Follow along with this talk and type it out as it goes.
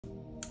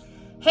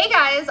Hey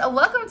guys,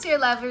 welcome to your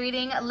love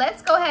reading.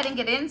 Let's go ahead and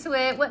get into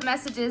it. What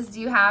messages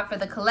do you have for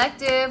the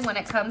collective when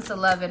it comes to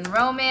love and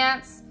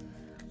romance?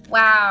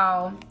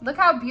 Wow, look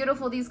how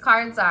beautiful these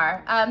cards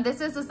are. This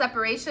is the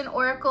Separation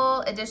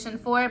Oracle, edition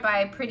 4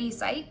 by Pretty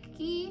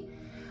Psyche.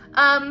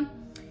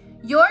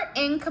 You're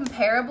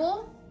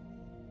incomparable.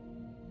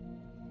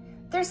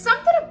 There's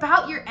something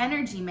about your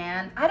energy,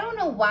 man. I don't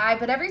know why,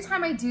 but every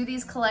time I do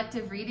these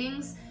collective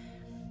readings,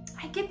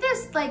 I get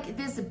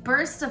this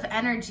burst of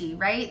energy,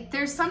 right?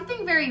 There's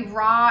something very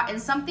raw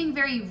and something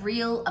very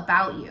real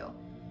about you.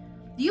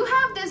 You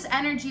have this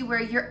energy where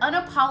you're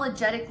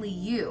unapologetically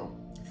you,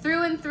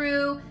 through and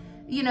through,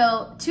 you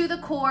know, to the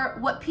core.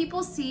 What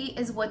people see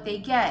is what they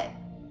get.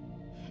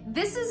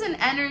 This is an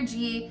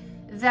energy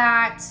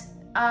that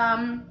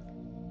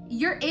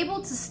you're able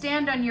to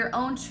stand on your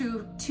own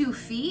two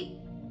feet.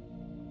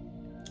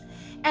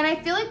 And I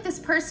feel like this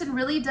person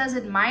really does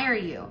admire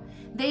you.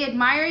 They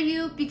admire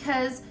you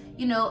because,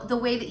 you know, the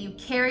way that you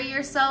carry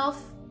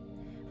yourself,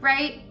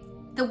 right?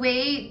 The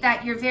way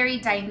that you're very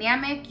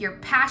dynamic, you're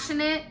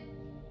passionate.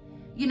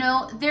 You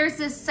know, there's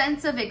this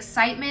sense of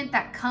excitement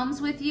that comes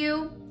with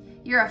you.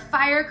 You're a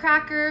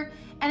firecracker.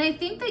 And I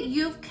think that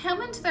you've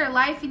come into their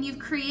life and you've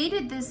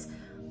created this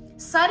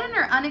sudden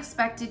or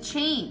unexpected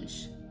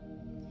change.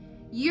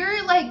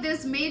 You're like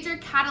this major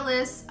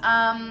catalyst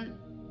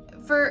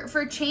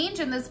for change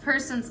in this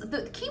person's.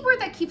 The key word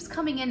that keeps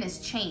coming in is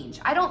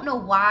change. I don't know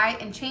why,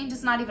 and change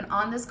is not even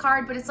on this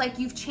card, but it's like,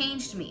 you've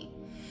changed me.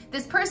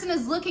 This person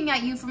is looking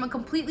at you from a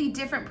completely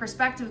different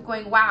perspective,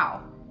 going,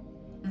 wow,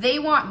 they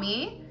want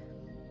me.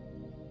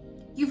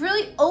 You've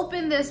really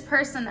opened this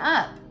person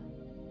up.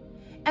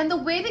 And the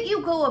way that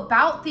you go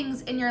about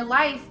things in your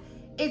life,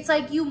 it's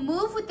like you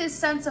move with this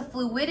sense of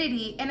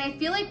fluidity. And I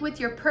feel like with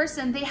your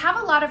person, they have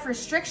a lot of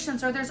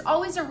restrictions, or there's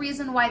always a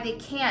reason why they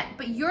can't,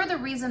 but you're the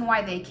reason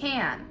why they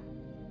can.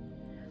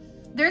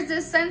 There's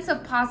this sense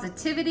of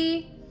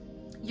positivity,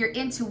 your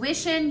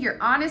intuition, your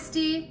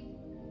honesty,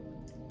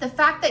 the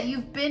fact that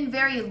you've been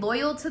very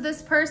loyal to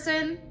this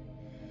person,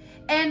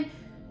 and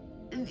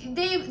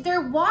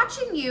they're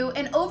watching you,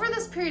 and over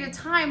this period of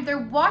time,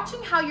 they're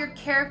watching how your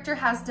character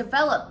has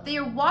developed. They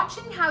are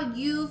watching how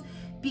you've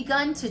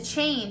begun to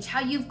change, how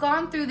you've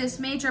gone through this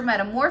major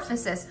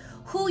metamorphosis,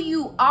 who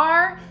you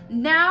are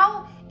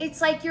now.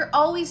 It's like you're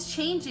always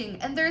changing,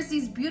 and there's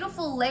these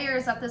beautiful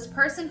layers that this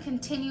person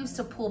continues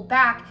to pull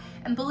back.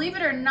 And believe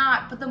it or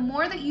not, but the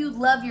more that you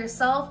love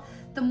yourself,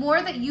 the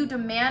more that you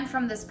demand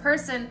from this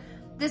person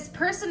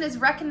is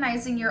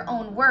recognizing your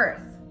own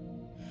worth.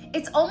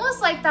 It's almost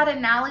like that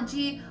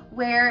analogy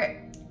where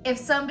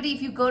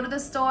if you go to the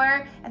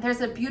store and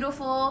there's a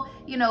beautiful,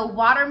 you know,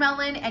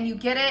 watermelon, and you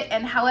get it,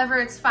 and however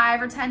it's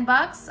 $5 or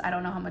 $10, I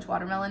don't know how much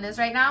watermelon is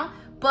right now,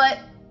 but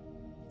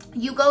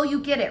you go,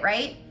 you get it,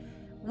 right?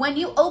 When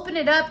you open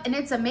it up and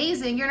it's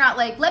amazing, you're not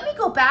like, let me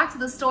go back to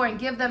the store and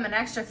give them an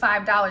extra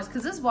 $5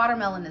 because this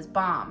watermelon is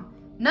bomb.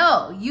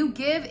 No, you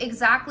give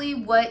exactly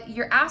what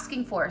you're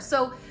asking for.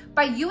 So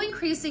by you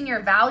increasing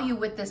your value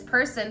with this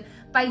person,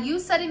 by you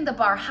setting the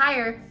bar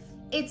higher,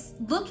 it's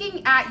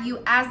looking at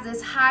you as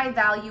this high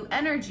value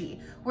energy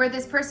where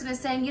this person is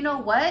saying, you know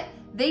what?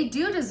 They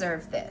do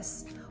deserve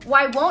this.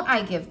 Why won't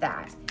I give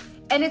that?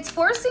 And it's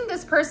forcing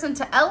this person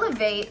to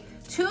elevate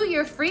to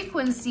your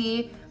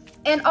frequency,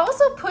 and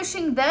also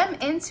pushing them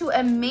into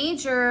a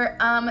major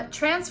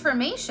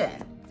transformation,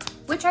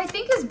 which I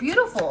think is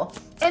beautiful.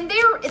 And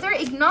they're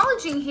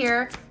acknowledging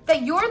here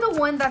that you're the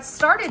one that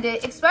started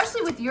it,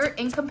 especially with your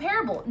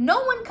incomparable.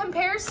 No one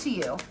compares to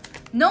you.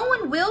 No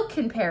one will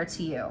compare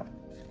to you.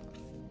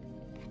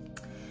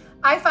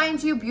 I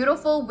find you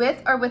beautiful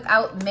with or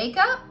without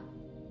makeup.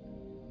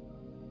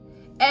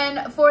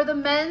 And for the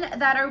men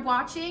that are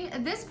watching,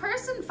 this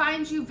person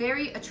finds you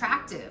very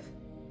attractive,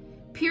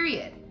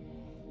 period.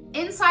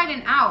 Inside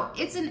and out,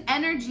 it's an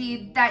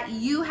energy that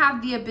you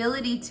have the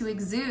ability to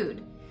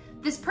exude.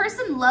 This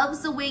person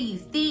loves the way you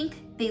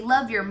think. They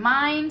love your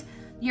mind,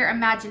 your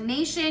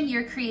imagination,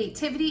 your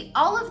creativity.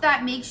 All of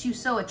that makes you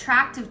so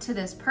attractive to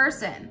this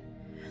person.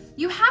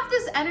 You have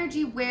this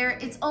energy where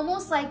it's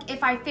almost like,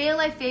 if I fail,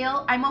 I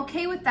fail. I'm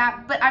okay with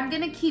that, but I'm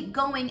gonna keep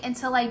going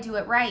until I do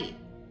it right.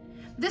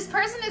 This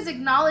person is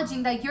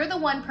acknowledging that you're the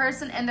one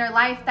person in their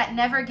life that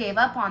never gave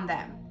up on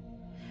them.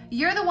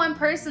 You're the one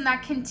person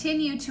that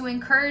continued to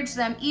encourage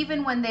them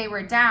even when they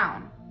were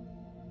down.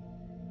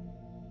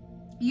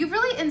 You've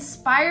really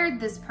inspired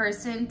this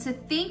person to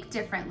think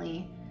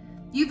differently.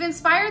 You've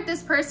inspired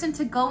this person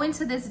to go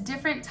into this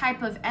different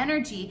type of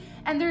energy.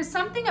 And there's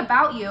something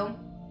about you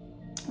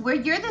where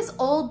you're this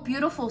old,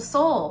 beautiful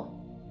soul.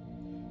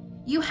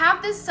 You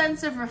have this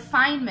sense of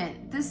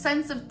refinement, this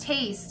sense of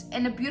taste,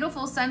 and a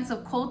beautiful sense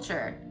of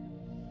culture.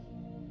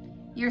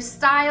 Your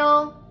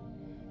style,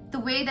 the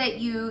way that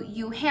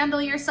you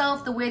handle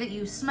yourself, the way that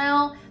you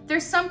smell.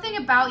 There's something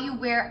about you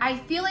where I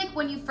feel like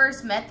when you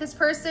first met this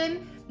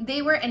person,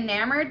 they were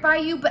enamored by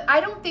you, but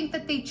I don't think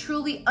that they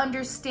truly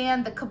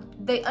understood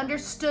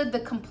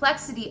the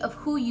complexity of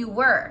who you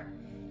were.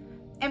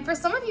 And for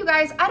some of you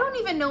guys, I don't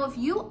even know if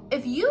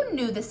you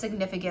knew the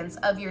significance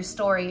of your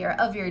story or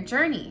of your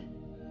journey.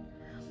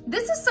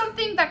 This is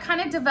something that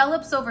kind of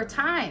develops over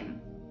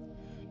time.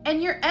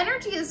 And your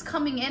energy is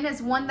coming in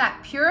as one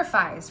that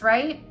purifies,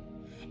 right?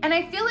 And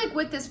I feel like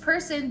with this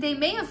person, they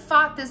may have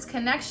fought this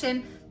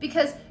connection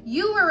because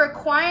you were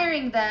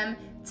requiring them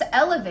to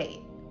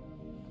elevate,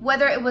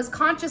 whether it was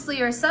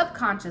consciously or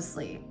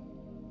subconsciously.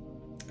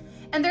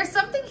 And there's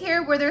something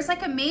here where there's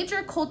like a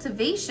major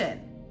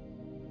cultivation.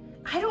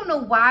 I don't know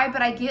why,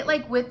 but I get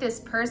like with this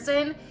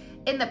person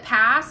in the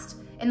past,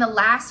 in the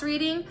last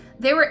reading,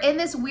 they were in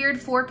this weird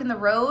fork in the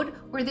road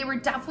where they were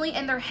definitely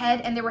in their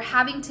head and they were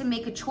having to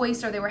make a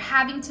choice or they were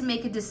having to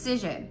make a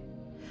decision.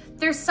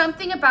 There's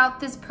something about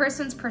this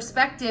person's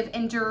perspective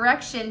and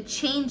direction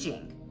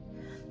changing,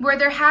 where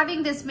they're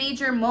having this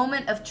major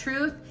moment of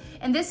truth.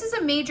 And this is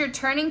a major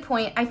turning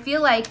point, I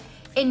feel like,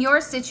 in your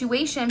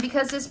situation,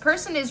 because this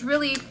person is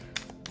really,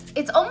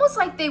 it's almost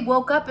like they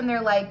woke up and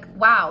they're like,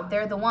 wow,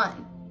 they're the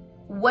one.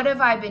 What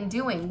have I been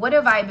doing? What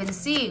have I been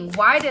seeing?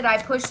 Why did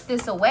I push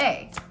this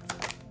away?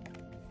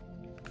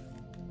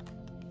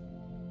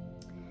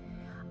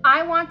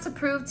 I want to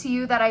prove to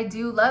you that I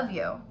do love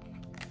you.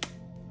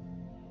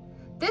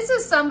 This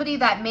is somebody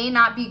that may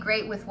not be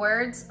great with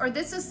words, or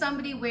this is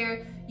somebody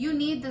where you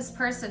need this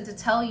person to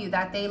tell you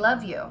that they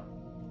love you.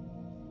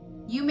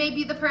 You may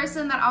be the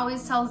person that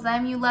always tells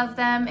them you love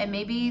them, and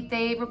maybe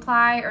they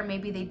reply or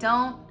maybe they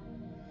don't.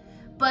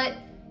 But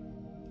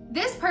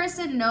this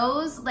person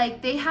knows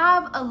like they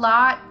have a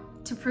lot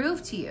to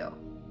prove to you.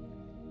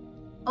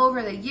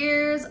 Over the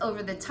years,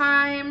 over the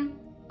time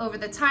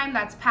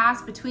that's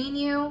passed between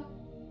you,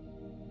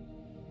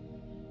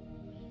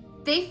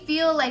 they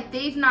feel like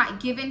they've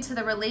not given to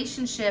the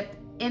relationship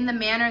in the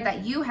manner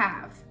that you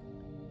have.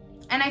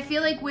 And I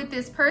feel like with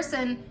this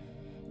person,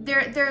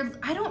 they're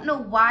I don't know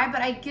why,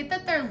 but I get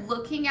that they're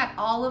looking at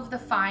all of the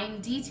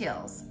fine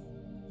details.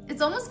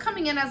 It's almost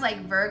coming in as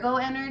like Virgo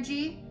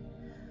energy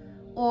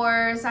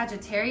or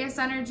Sagittarius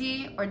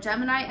energy or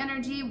Gemini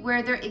energy,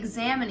 where they're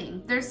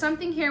examining. There's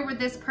something here where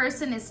this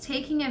person is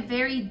taking a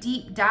very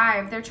deep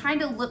dive. They're trying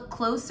to look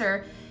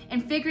closer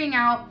and figuring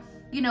out,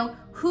 you know,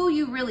 who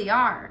you really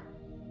are.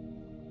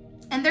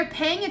 And they're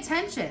paying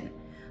attention.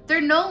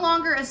 They're no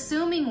longer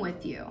assuming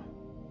with you.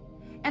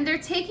 And they're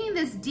taking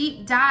this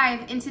deep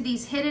dive into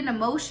these hidden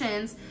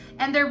emotions,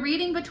 and they're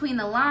reading between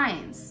the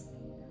lines.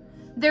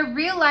 They're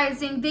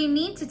realizing they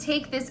need to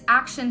take this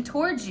action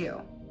towards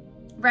you,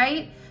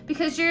 right?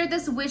 Because you're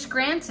this wish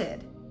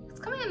granted. It's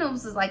coming in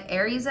almost as like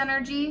Aries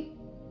energy.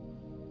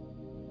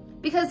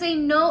 Because they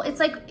know it's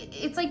like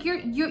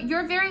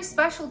you're very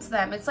special to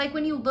them. It's like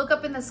when you look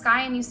up in the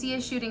sky and you see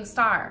a shooting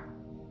star.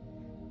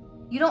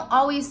 You don't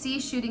always see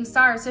shooting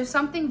stars. There's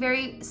something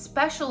very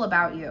special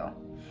about you.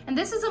 And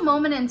this is a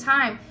moment in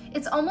time.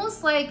 It's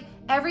almost like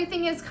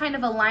everything is kind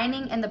of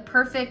aligning in the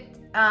perfect,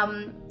 I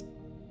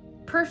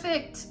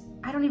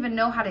don't even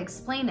know how to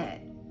explain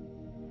it.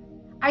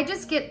 I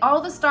just get all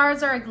the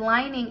stars are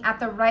aligning at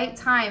the right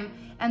time.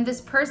 And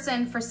this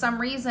person, for some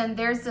reason,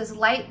 there's this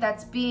light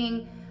that's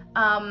being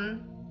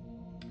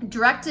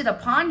directed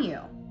upon you.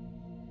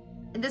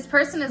 And this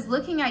person is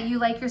looking at you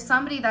like you're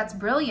somebody that's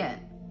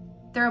brilliant.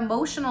 They're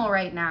emotional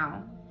right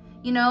now.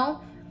 You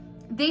know,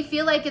 they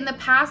feel like in the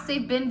past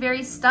they've been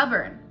very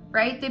stubborn,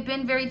 right? They've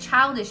been very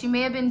childish. You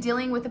may have been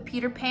dealing with a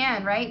Peter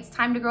Pan, right? It's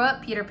time to grow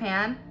up, Peter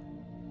Pan.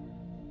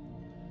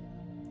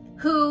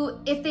 Who,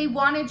 if they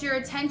wanted your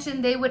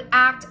attention, they would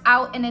act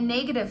out in a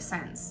negative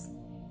sense.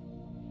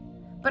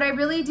 But I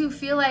really do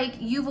feel like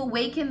you've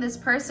awakened this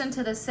person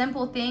to the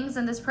simple things,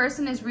 and this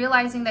person is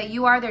realizing that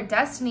you are their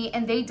destiny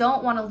and they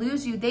don't want to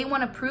lose you. They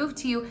want to prove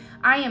to you,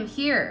 I am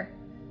here.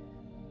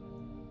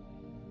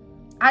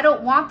 I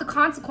don't want the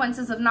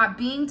consequences of not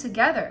being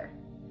together.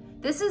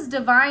 This is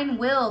divine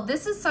will.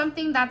 This is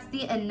something that's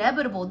the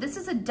inevitable. This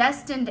is a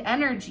destined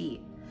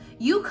energy.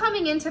 You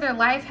coming into their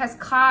life has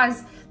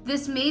caused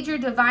this major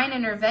divine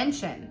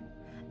intervention.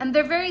 And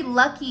they're very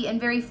lucky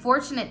and very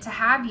fortunate to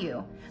have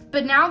you.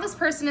 But now this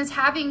person is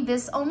having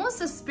this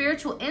almost a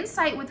spiritual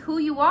insight with who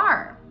you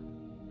are.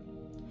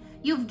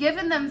 You've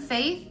given them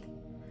faith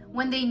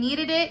when they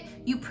needed it.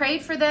 You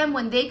prayed for them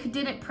when they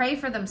didn't pray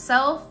for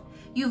themselves.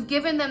 You've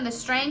given them the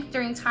strength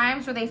during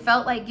times where they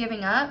felt like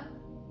giving up.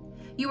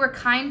 You were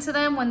kind to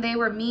them when they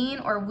were mean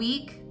or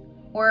weak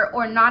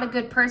or not a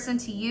good person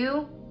to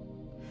you.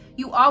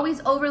 You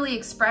always overly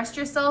expressed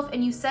yourself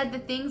and you said the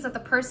things that the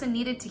person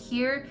needed to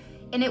hear,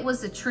 and it was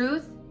the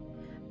truth.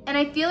 And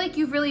I feel like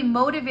you've really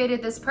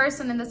motivated this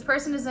person, and this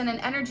person is in an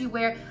energy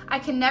where I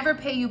can never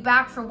pay you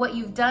back for what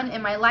you've done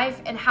in my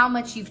life and how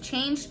much you've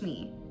changed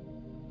me.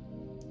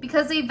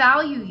 Because they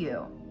value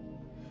you.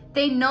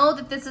 They know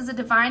that this is a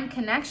divine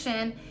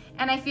connection,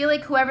 and I feel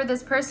like whoever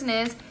this person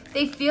is,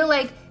 they feel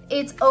like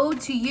it's owed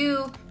to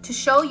you to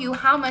show you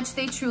how much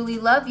they truly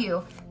love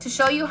you, to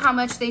show you how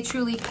much they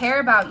truly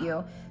care about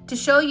you, to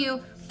show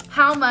you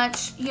how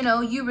much, you know,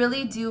 you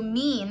really do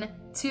mean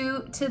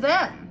to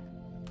them.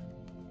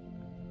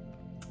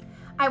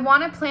 I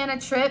want to plan a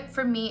trip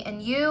for me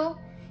and you.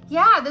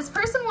 Yeah, this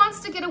person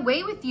wants to get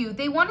away with you.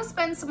 They want to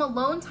spend some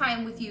alone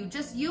time with you,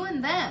 just you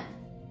and them.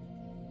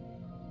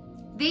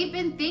 they've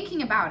been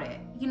thinking about it,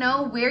 you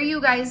know, where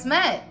you guys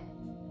met,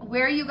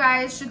 where you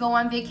guys should go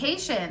on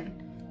vacation,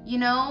 you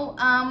know,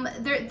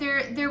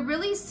 they're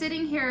really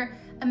sitting here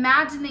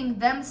imagining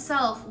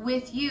themselves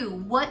with you,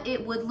 what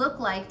it would look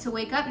like to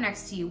wake up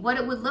next to you, what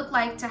it would look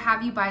like to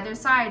have you by their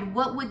side.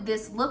 What would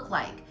this look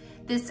like,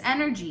 this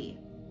energy?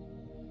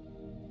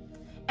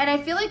 And I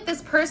feel like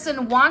this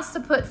person wants to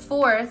put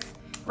forth,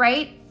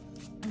 right,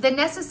 the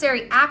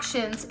necessary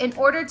actions in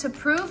order to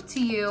prove to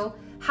you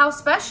how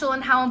special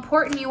and how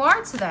important you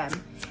are to them,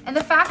 and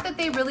the fact that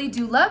they really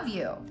do love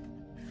you.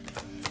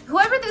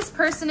 Whoever this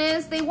person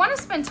is, they want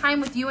to spend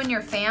time with you and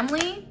your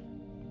family.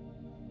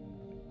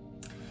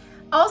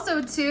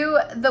 Also, too,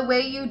 the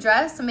way you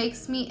dress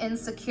makes me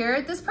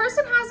insecure. This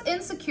person has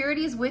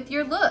insecurities with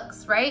your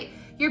looks, right?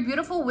 You're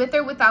beautiful with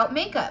or without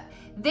makeup.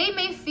 They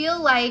may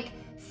feel like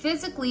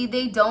physically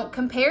they don't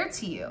compare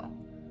to you.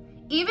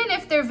 Even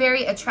if they're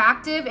very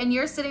attractive and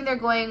you're sitting there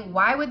going,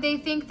 why would they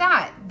think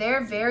that?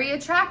 They're very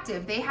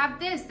attractive. They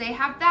have this, they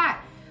have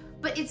that.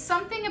 But it's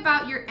something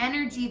about your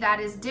energy that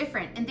is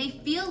different, and they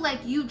feel like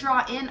you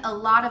draw in a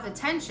lot of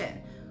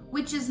attention,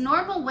 which is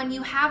normal when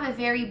you have a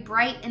very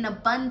bright and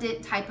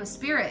abundant type of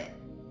spirit.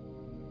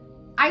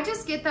 I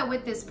just get that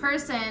with this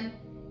person,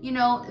 you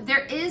know,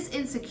 there is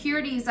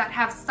insecurities that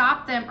have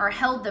stopped them or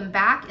held them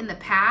back in the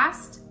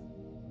past.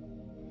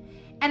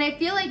 And I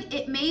feel like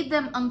it made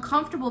them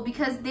uncomfortable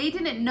because they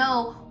didn't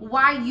know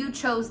why you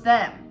chose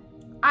them.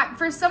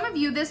 For some of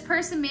you, this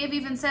person may have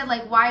even said,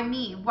 like, why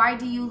me? Why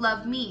do you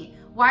love me?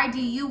 Why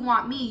do you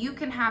want me? You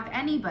can have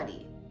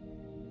anybody.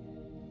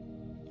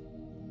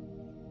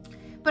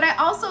 But I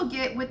also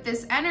get with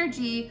this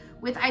energy,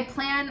 with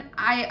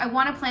I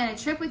want to plan a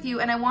trip with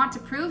you and I want to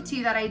prove to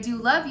you that I do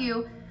love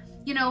you.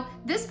 You know,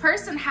 this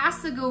person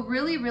has to go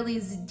really, really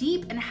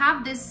deep and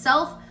have this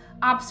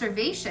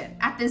self-observation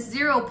at this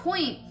 0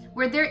 point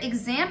where they're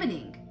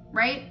examining,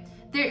 right?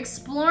 They're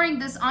exploring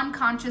this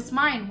unconscious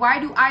mind. Why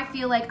do I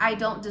feel like I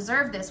don't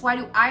deserve this? Why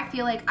do I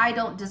feel like I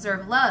don't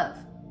deserve love?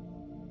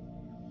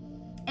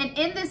 And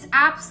in this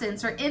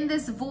absence or in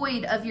this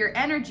void of your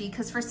energy,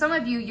 because for some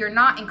of you, you're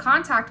not in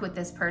contact with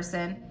this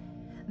person,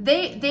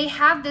 they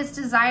have this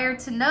desire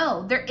to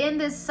know. They're in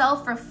this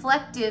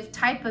self-reflective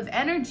type of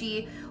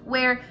energy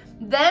where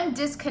them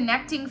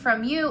disconnecting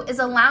from you is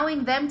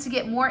allowing them to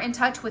get more in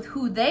touch with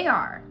who they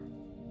are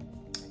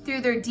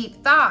through their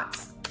deep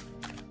thoughts,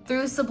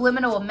 through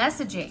subliminal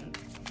messaging.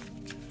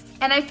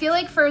 And I feel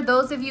like for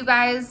those of you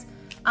guys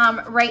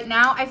right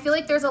now, I feel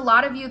like there's a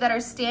lot of you that are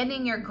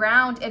standing your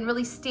ground and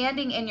really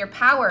standing in your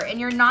power, and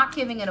you're not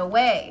giving it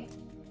away.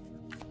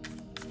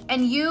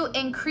 And you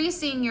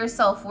increasing your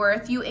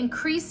self-worth, you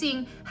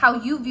increasing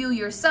how you view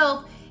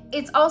yourself,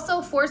 it's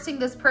also forcing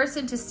this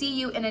person to see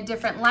you in a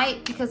different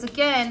light, because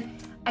again,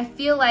 I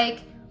feel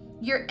like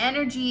your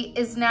energy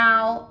is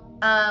now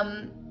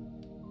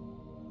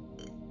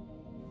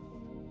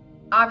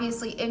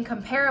obviously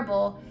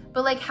incomparable,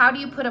 but like, how do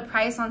you put a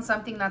price on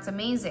something that's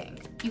amazing?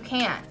 You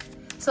can't.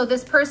 So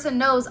this person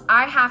knows,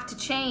 I have to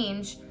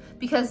change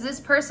because this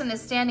person is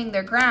standing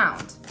their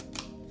ground.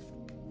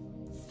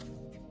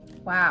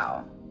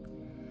 Wow.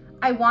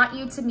 I want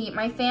you to meet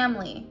my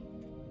family.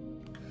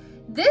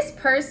 This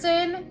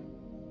person,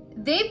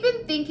 they've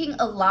been thinking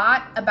a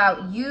lot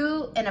about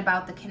you and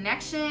about the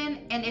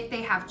connection, and if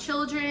they have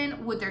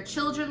children, would their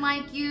children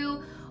like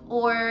you,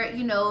 or,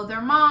 you know,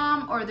 their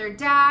mom or their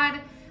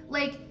dad.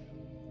 Like,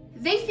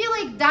 they feel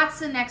like that's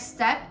the next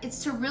step.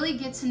 It's to really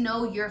get to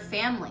know your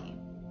family.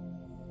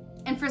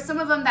 And for some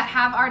of them that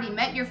have already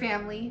met your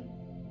family,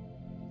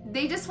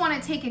 they just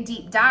want to take a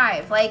deep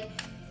dive. Like,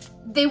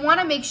 they want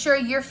to make sure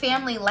your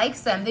family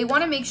likes them. They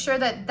want to make sure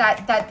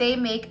that they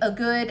make a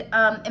good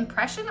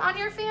impression on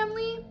your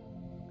family.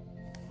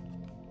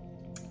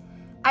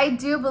 I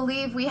do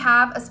believe we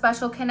have a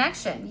special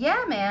connection.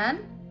 Yeah,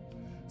 man.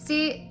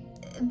 See,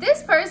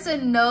 this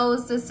person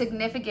knows the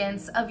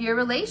significance of your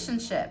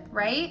relationship,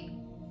 right?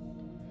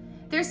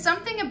 There's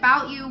something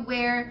about you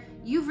where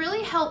you've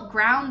really helped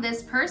ground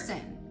this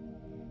person.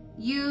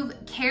 You've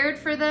cared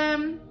for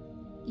them.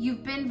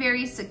 You've been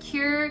very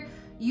secure.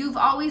 You've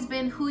always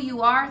been who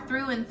you are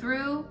through and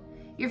through.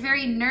 You're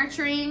very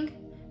nurturing,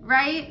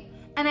 right?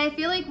 And I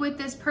feel like with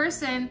this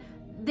person,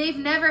 they've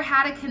never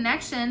had a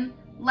connection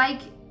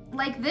like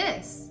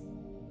this.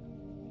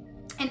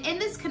 And in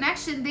this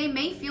connection, they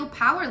may feel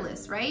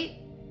powerless, right?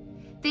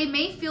 They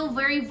may feel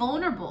very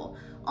vulnerable,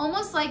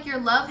 almost like your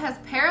love has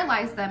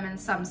paralyzed them in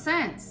some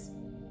sense.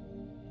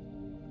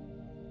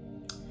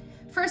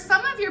 For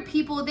some of your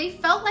people, they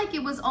felt like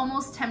it was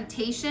almost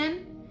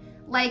temptation,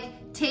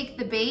 like take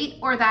the bait,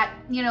 or that,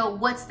 you know,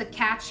 what's the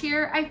catch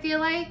here, I feel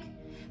like.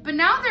 But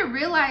now they're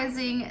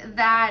realizing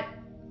that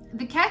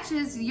the catch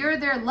is you're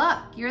their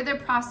luck, you're their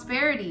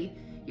prosperity,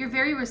 you're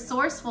very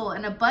resourceful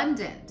and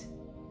abundant.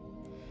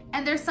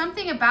 And there's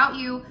something about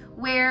you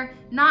where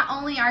not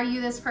only are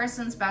you this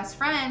person's best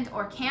friend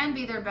or can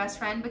be their best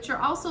friend, but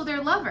you're also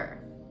their lover.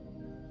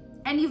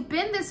 And you've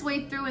been this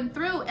way through and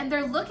through, and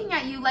they're looking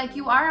at you like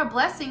you are a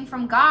blessing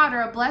from God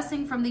or a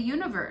blessing from the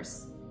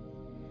universe.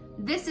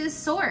 This is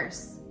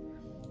source.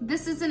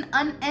 This is an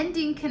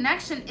unending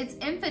connection. It's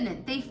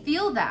infinite. They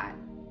feel that.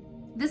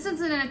 This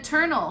is an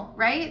eternal,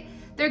 right?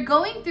 They're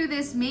going through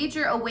this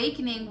major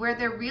awakening where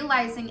they're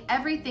realizing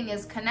everything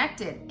is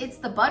connected. It's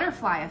the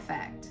butterfly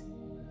effect.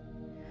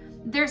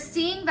 They're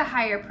seeing the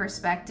higher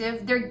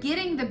perspective. They're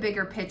getting the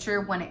bigger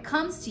picture when it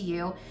comes to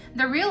you.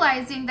 They're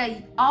realizing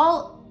that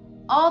all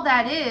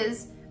that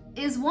is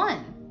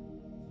one.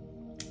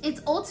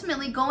 It's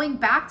ultimately going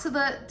back to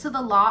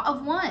the law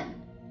of one.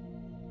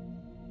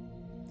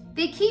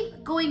 They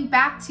keep going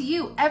back to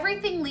you.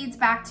 Everything leads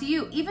back to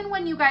you. Even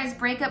when you guys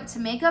break up to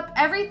make up,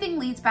 everything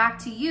leads back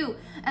to you.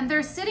 And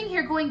they're sitting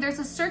here going, there's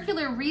a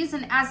circular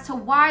reason as to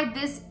why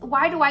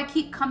do I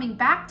keep coming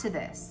back to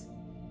this?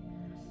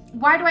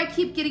 Why do I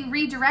keep getting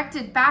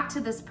redirected back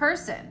to this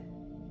person?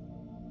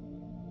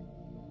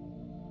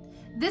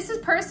 This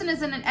person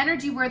is in an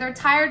energy where they're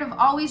tired of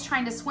always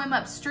trying to swim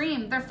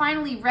upstream. They're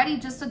finally ready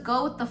just to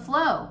go with the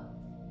flow.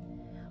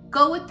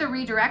 Go with the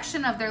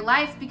redirection of their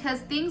life because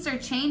things are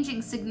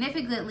changing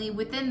significantly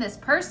within this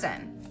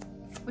person,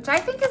 which I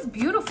think is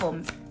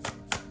beautiful.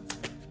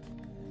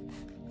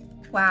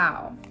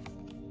 Wow.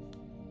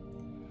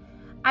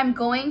 I'm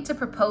going to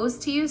propose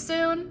to you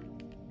soon.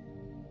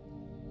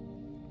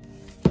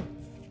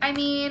 I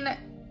mean,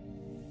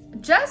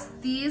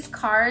 just these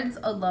cards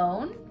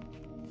alone,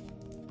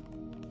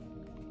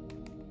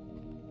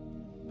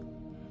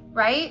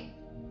 right?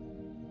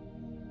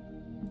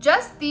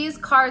 Just these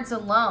cards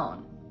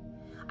alone.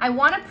 I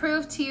want to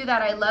prove to you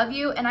that I love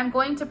you and I'm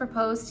going to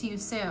propose to you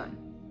soon.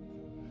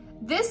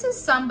 This is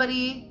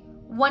somebody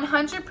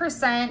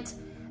 100%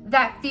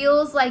 that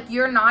feels like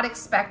you're not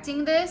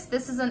expecting this.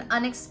 This is an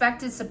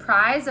unexpected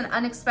surprise, an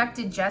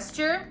unexpected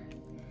gesture.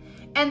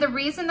 And the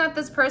reason that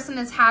this person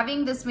is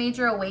having this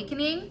major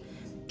awakening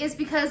is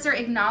because they're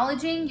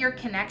acknowledging your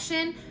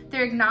connection.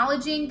 They're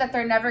acknowledging that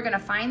they're never going to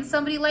find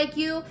somebody like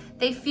you.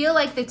 They feel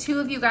like the two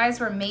of you guys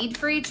were made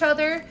for each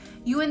other.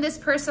 You and this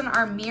person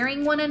are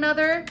mirroring one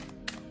another.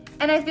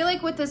 And I feel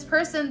like with this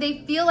person, they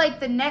feel like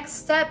the next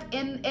step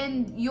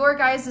in your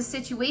guys'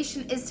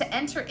 situation is to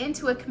enter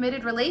into a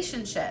committed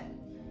relationship.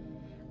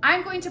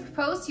 I'm going to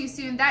propose to you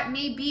soon. That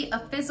may be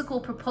a physical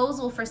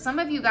proposal for some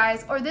of you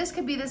guys, or this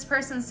could be this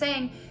person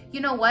saying, you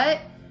know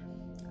what?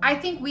 I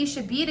think we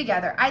should be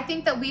together. I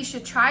think that we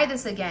should try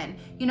this again.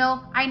 You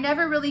know, I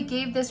never really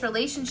gave this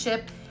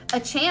relationship a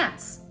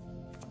chance.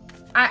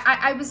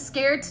 I was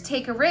scared to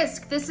take a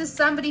risk. This is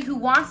somebody who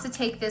wants to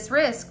take this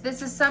risk.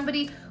 This is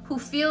somebody who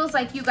feels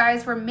like you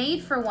guys were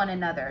made for one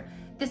another.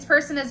 This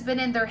person has been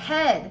in their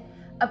head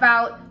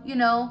about, you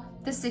know,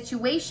 the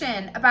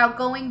situation, about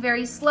going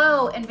very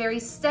slow and very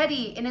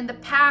steady. And in the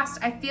past,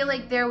 I feel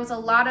like there was a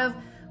lot of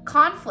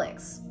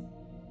conflicts.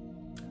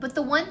 But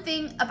the one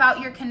thing about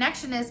your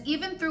connection is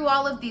even through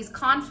all of these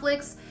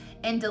conflicts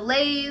and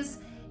delays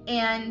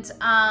and,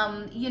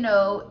 you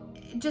know,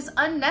 just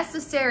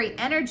unnecessary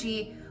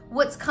energy,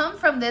 what's come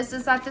from this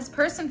is that this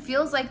person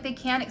feels like they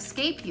can't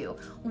escape you.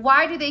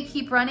 Why do they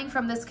keep running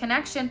from this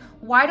connection?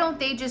 Why don't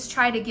they just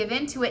try to give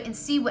into it and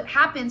see what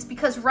happens?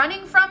 Because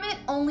running from it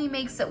only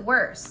makes it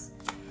worse.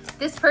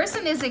 This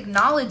person is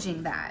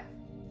acknowledging that.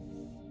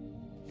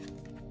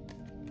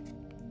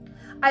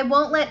 I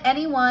won't let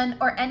anyone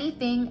or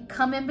anything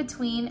come in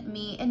between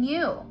me and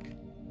you.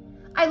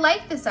 I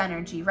like this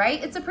energy,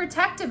 right? It's a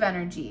protective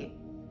energy.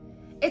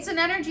 It's an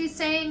energy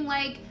saying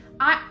like,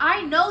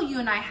 I know you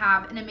and I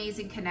have an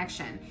amazing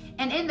connection.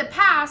 And in the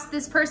past,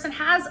 this person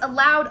has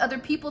allowed other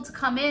people to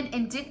come in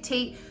and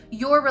dictate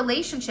your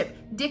relationship,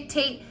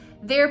 dictate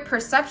their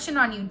perception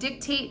on you,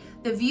 dictate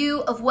the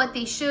view of what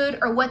they should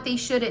or what they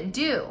shouldn't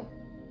do.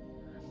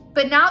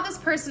 But now this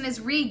person is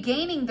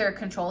regaining their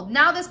control.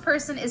 Now this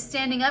person is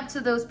standing up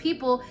to those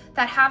people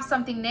that have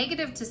something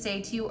negative to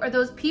say to you, or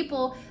those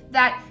people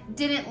that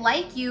didn't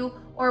like you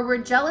or were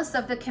jealous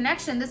of the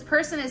connection. This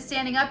person is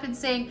standing up and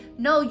saying,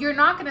 no, you're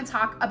not going to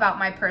talk about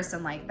my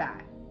person like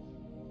that.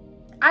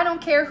 I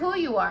don't care who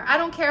you are. I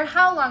don't care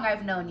how long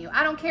I've known you.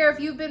 I don't care if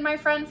you've been my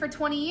friend for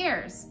 20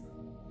 years.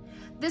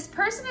 This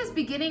person is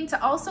beginning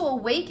to also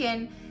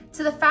awaken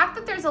to the fact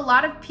that there's a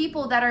lot of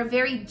people that are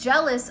very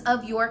jealous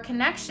of your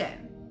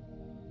connection.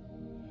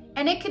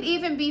 And it could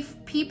even be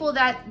people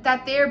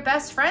that they're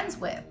best friends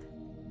with,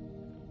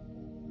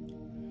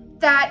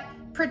 that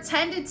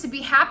pretended to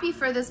be happy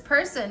for this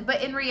person,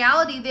 but in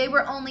reality, they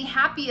were only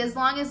happy as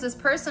long as this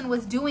person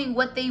was doing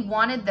what they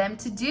wanted them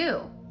to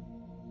do.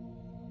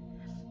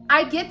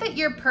 I get that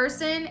your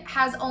person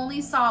has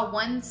only saw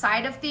one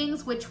side of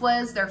things, which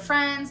was their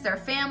friends, their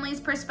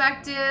family's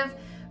perspective,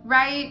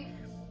 right?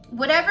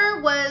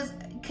 Whatever was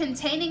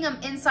containing them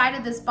inside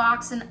of this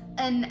box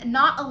and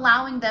not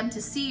allowing them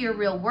to see your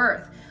real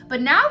worth.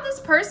 But now this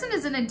person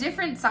is in a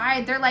different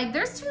side. They're like,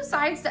 there's two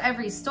sides to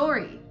every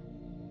story.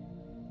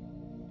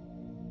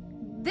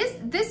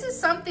 This is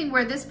something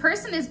where this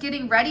person is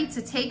getting ready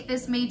to take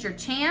this major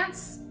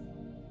chance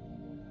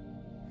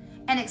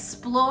and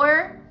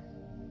explore,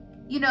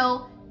 you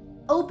know,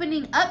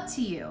 opening up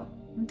to you.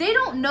 They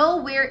don't know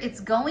where it's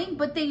going,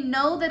 but they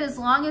know that as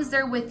long as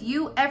they're with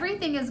you,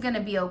 everything is going to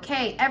be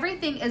okay.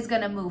 Everything is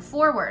going to move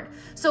forward.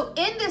 So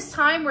in this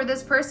time where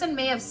this person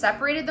may have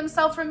separated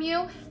themselves from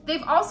you,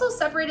 they've also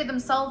separated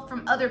themselves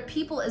from other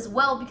people as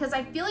well, because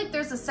I feel like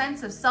there's a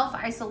sense of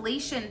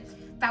self-isolation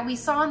that we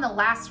saw in the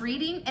last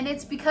reading. And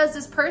it's because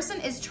this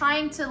person is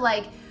trying to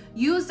like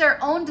use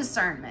their own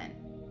discernment.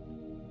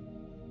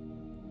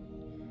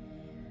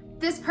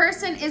 This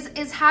person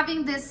is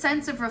having this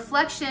sense of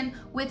reflection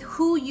with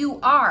who you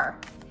are.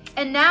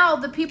 And now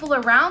the people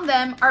around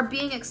them are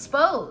being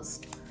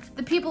exposed.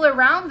 The people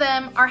around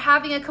them are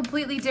having a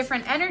completely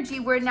different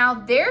energy where now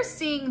they're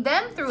seeing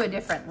them through a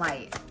different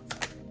light.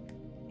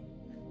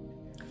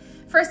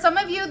 For some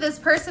of you, this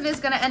person is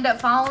going to end up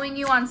following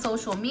you on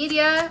social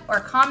media or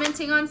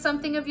commenting on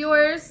something of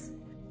yours.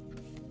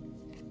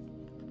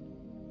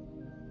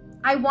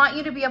 I want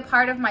you to be a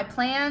part of my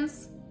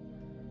plans.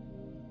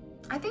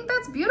 I think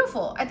that's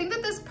beautiful. I think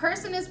that this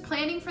person is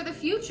planning for the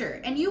future,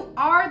 and you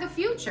are the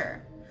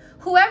future.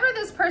 Whoever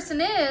this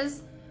person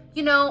is,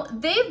 you know,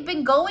 they've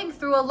been going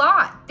through a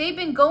lot. They've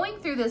been going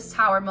through this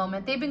tower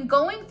moment. They've been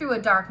going through a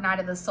dark night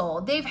of the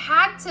soul. They've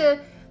had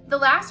to, the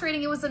last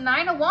reading, it was the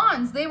 9 of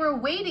Wands. They were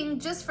waiting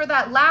just for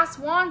that last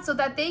wand so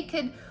that they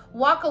could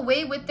walk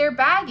away with their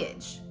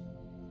baggage.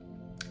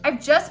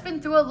 I've just been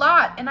through a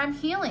lot and I'm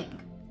healing.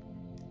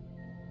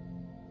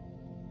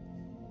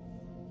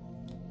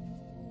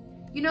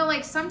 You know,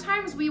 like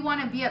sometimes we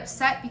want to be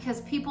upset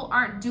because people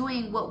aren't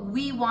doing what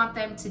we want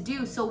them to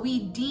do. So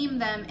we deem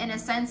them in a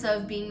sense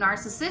of being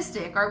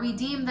narcissistic, or we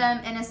deem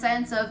them in a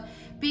sense of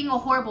being a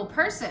horrible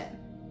person.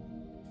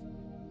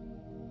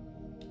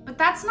 But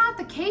that's not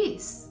the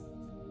case.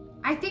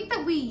 I think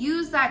that we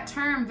use that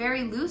term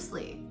very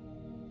loosely,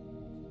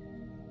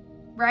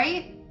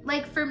 right?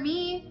 Like for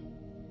me,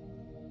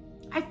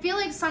 I feel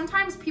like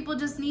sometimes people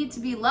just need to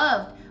be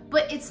loved,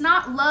 but it's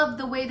not love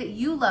the way that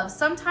you love.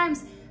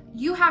 Sometimes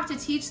you have to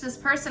teach this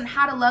person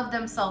how to love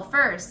themselves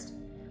first.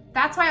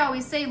 That's why I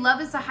always say love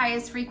is the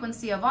highest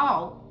frequency of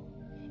all.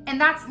 And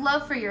that's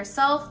love for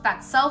yourself,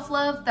 that's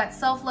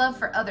self-love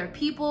for other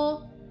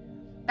people,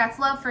 that's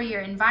love for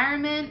your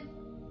environment,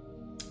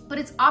 but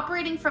it's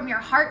operating from your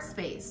heart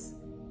space.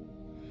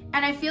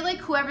 And I feel like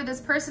whoever this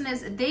person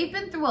is, they've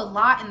been through a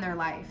lot in their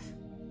life,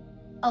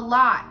 a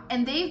lot,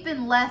 and they've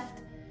been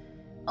left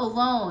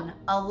alone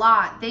a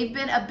lot. They've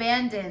been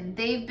abandoned,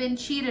 they've been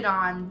cheated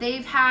on,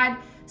 they've had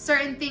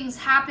certain things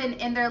happen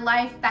in their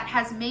life that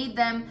has made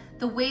them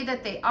the way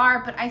that they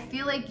are. But I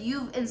feel like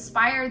you've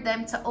inspired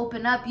them to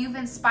open up. You've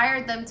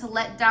inspired them to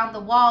let down the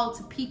wall,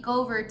 to peek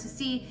over, to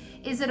see,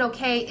 is it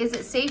okay? Is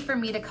it safe for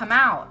me to come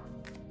out?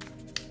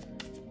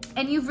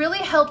 And you've really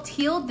helped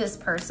heal this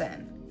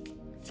person.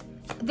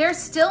 They're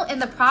still in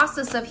the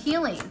process of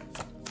healing.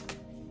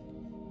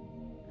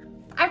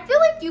 I feel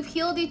like you've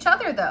healed each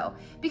other though,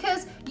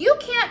 because you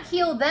can't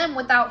heal them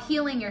without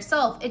healing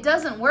yourself. It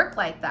doesn't work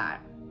like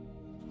that.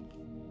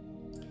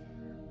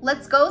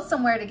 Let's go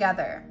somewhere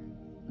together.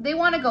 They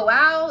want to go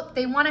out.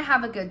 They want to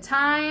have a good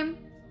time.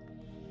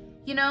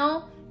 You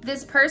know,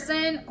 this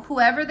person,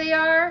 whoever they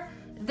are,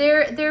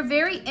 they're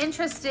very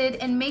interested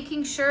in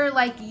making sure,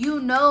 like, you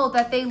know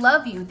that they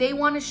love you. They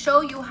want to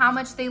show you how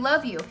much they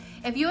love you.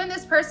 If you and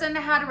this person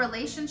had a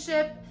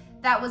relationship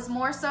that was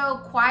more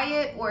so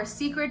quiet or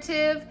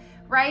secretive,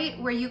 right,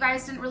 where you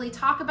guys didn't really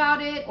talk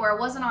about it, or it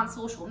wasn't on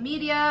social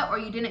media, or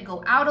you didn't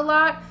go out a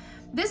lot,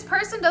 this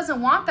person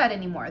doesn't want that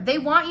anymore. They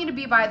want you to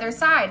be by their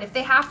side. If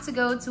they have to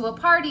go to a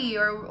party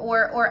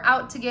or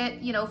out to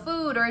get, you know,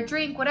 food or a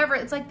drink, whatever,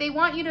 it's like they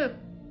want you to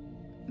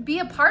be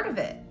a part of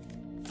it.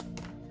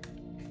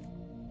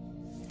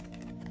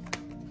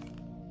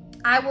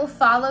 I will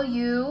follow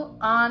you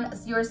on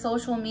your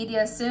social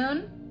media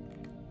soon.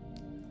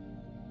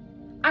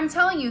 I'm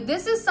telling you,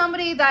 this is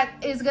somebody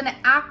that is going to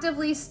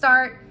actively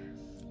start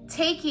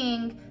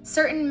taking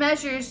certain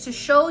measures to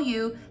show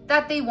you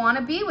that they want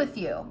to be with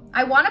you.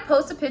 I want to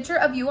post a picture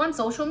of you on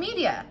social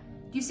media.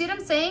 Do you see what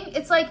I'm saying?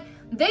 It's like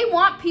they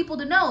want people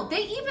to know.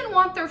 They even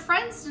want their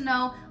friends to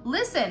know,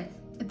 listen,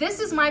 this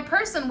is my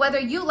person, whether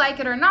you like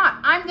it or not.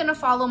 I'm going to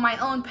follow my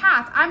own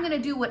path. I'm going to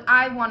do what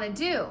I want to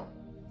do.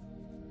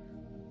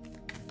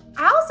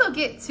 I also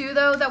get too,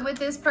 though, that with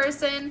this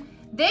person,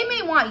 they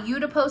may want you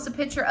to post a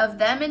picture of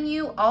them and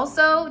you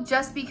also,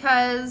 just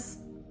because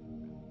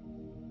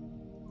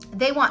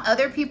they want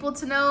other people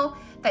to know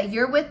that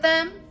you're with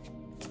them.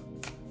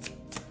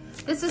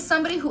 This is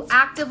somebody who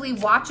actively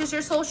watches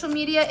your social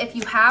media if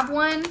you have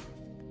one.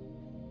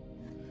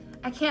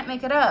 I can't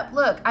make it up.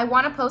 Look, I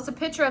want to post a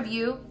picture of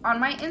you on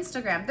my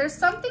Instagram. There's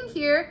something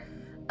here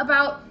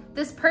about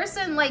this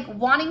person like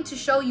wanting to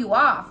show you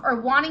off or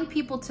wanting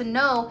people to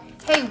know,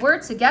 hey, we're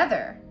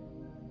together.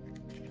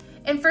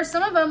 And for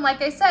some of them,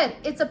 like I said,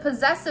 it's a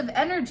possessive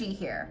energy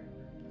here.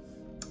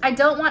 I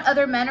don't want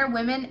other men or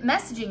women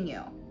messaging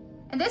you.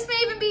 And this may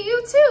even be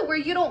you too, where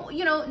you don't,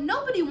 you know,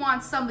 nobody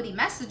wants somebody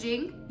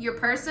messaging your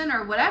person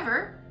or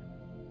whatever.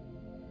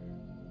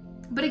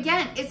 But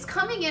again, it's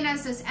coming in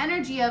as this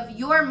energy of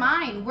you're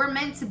mine, we're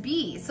meant to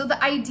be. So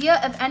the idea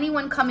of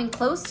anyone coming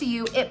close to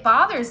you, it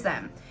bothers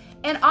them.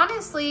 And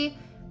honestly,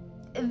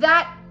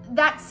 that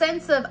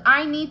sense of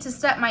I need to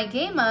step my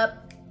game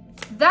up,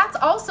 that's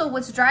also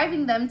what's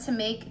driving them to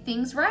make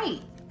things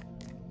right.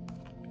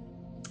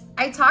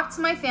 I talked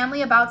to my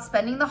family about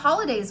spending the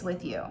holidays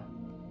with you.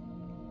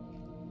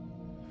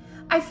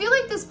 I feel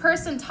like this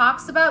person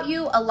talks about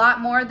you a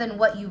lot more than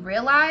what you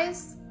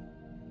realize,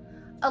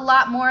 a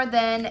lot more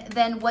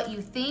than what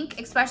you think,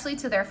 especially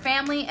to their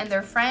family and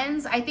their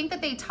friends. I think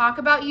that they talk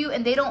about you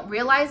and they don't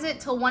realize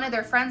it till one of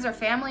their friends or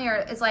family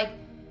is like,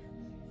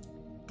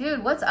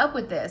 dude, what's up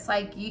with this?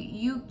 Like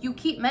you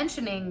keep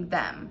mentioning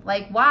them,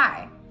 like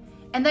why?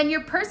 And then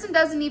your person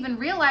doesn't even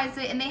realize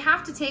it and they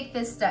have to take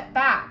this step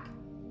back.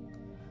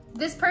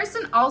 This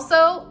person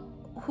also,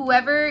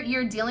 whoever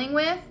you're dealing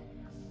with,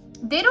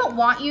 they don't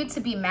want you to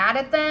be mad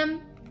at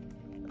them.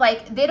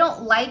 Like they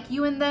don't like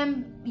you and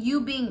them,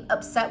 you being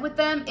upset with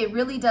them. It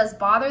really does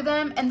bother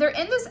them. And they're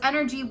in this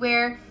energy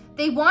where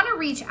they want to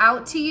reach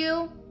out to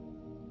you.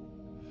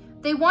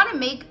 They want to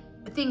make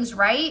things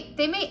right.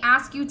 They may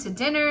ask you to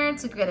dinner,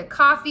 to get a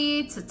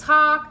coffee, to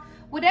talk,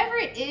 whatever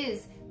it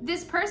is.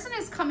 This person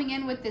is coming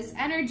in with this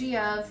energy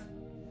of,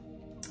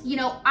 you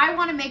know, I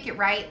want to make it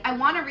right. I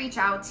want to reach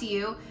out to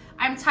you.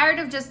 I'm tired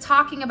of just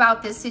talking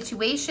about this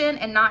situation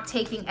and not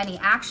taking any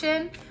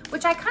action,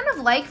 which I kind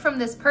of like from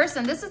this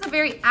person. This is a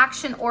very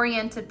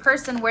action-oriented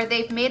person where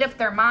they've made up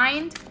their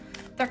mind.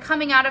 They're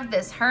coming out of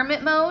this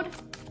hermit mode.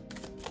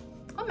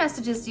 What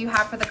messages do you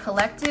have for the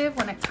collective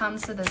when it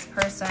comes to this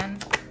person?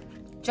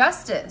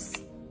 Justice.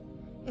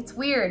 It's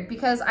weird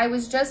because I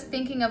was just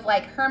thinking of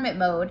like hermit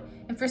mode,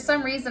 and for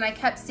some reason I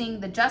kept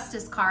seeing the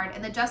Justice card,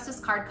 and the Justice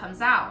card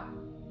comes out.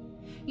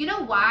 You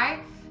know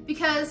why?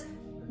 Because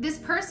this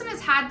person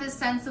has had this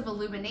sense of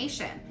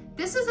illumination.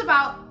 This is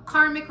about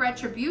karmic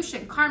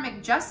retribution,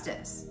 karmic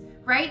justice,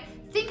 right?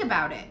 Think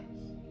about it.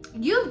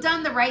 You've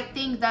done the right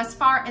thing thus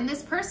far, and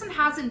this person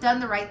hasn't done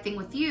the right thing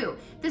with you.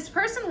 This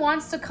person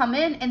wants to come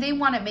in and they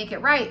want to make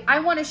it right. I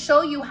want to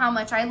show you how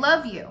much I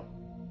love you,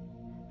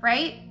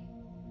 right?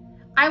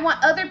 I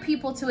want other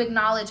people to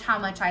acknowledge how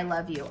much I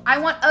love you. I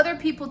want other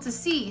people to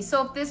see.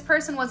 So if this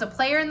person was a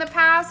player in the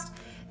past,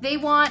 they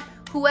want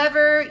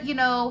whoever, you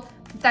know,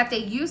 that they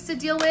used to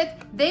deal with,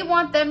 they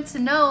want them to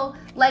know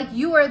like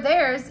you are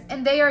theirs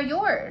and they are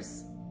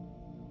yours.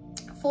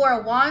 Four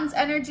of Wands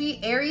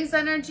energy, Aries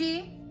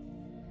energy.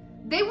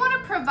 They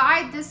want to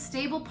provide this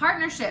stable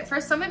partnership.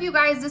 For some of you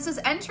guys, this is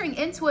entering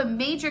into a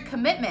major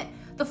commitment.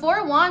 The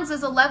Four of Wands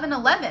is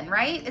 11-11,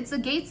 right? It's the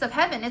gates of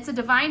heaven. It's a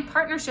divine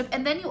partnership.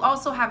 And then you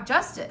also have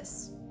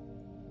justice.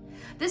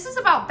 This is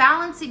about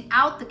balancing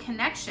out the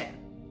connection.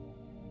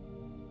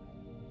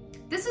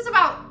 This is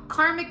about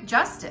karmic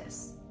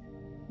justice.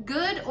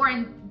 Good or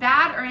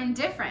bad or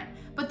indifferent.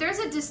 But there's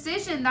a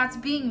decision that's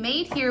being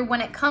made here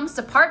when it comes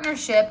to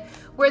partnership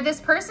where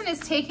this person is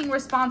taking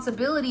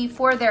responsibility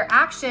for their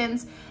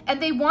actions and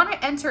they want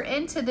to enter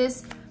into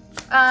this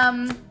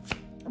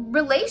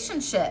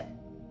relationship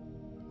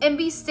and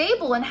be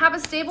stable and have a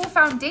stable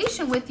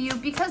foundation with you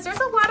because there's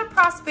a lot of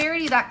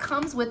prosperity that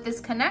comes with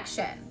this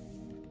connection.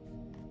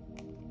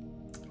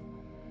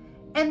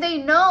 And they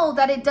know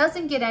that it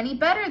doesn't get any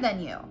better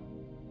than you.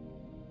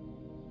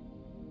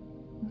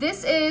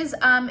 This is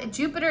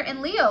Jupiter and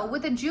Leo.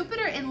 With a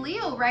Jupiter and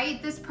Leo,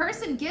 right, this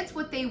person gets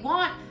what they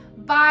want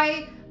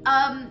by,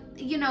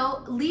 you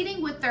know,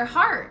 leading with their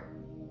heart.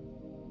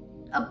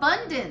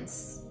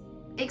 Abundance,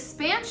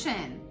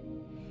 expansion.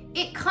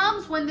 It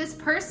comes when this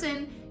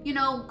person, you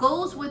know,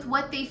 goes with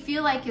what they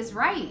feel like is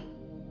right.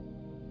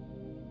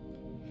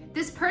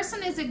 This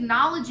person is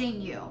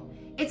acknowledging you.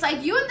 It's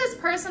like you and this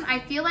person, I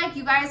feel like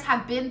you guys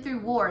have been through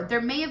war. There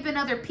may have been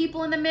other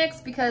people in the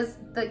mix because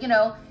you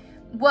know,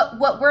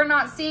 what we're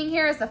not seeing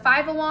here is the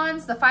Five of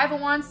Wands. The Five of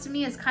Wands to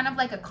me is kind of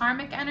like a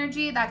karmic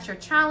energy. That's your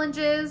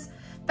challenges.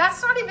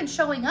 That's not even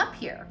showing up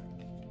here.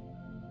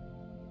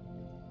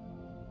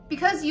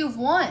 Because you've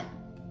won.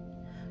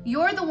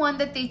 You're the one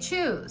that they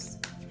choose.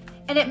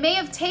 And it may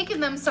have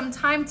taken them some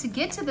time to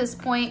get to this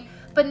point,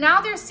 but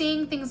now they're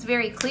seeing things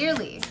very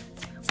clearly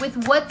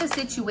with what the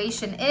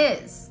situation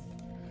is.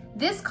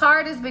 This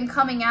card has been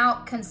coming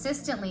out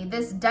consistently,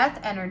 this death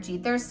energy.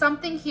 There's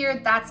something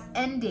here that's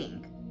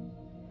ending.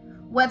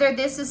 Whether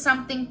this is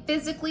something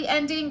physically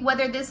ending,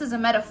 whether this is a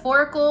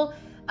metaphorical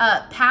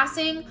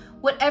passing,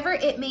 whatever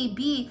it may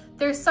be,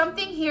 there's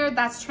something here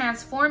that's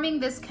transforming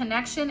this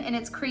connection and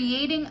it's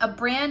creating a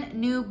brand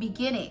new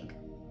beginning.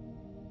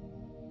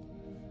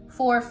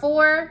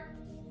 4-4,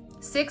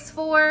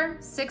 6-4,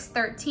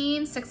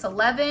 6-13,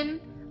 6-11,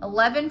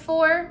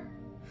 11-4.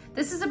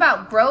 This is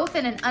about growth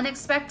and an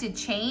unexpected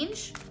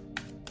change.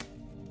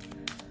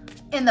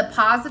 In the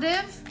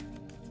positive,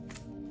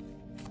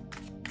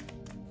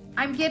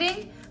 I'm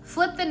getting,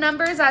 flip the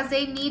numbers as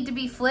they need to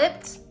be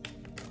flipped.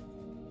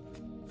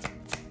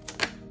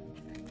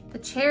 The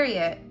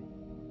Chariot.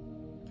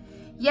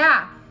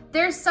 Yeah,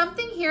 there's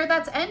something here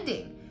that's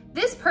ending.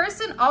 This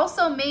person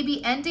also may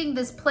be ending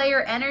this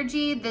player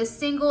energy, this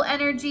single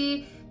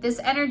energy, This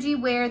energy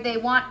where they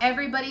want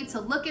everybody to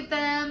look at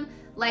them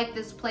like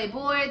this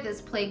playboy,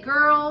 this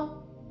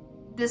playgirl,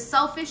 this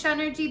selfish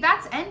energy,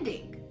 that's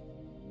ending.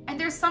 And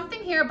there's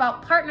something here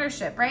about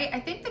partnership, right? I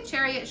think the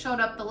Chariot showed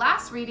up the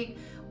last reading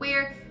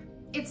where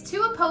it's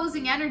two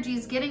opposing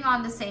energies getting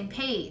on the same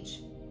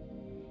page.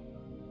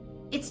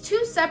 It's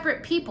two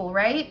separate people,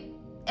 right?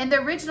 In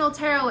the original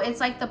tarot, it's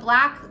like the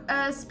black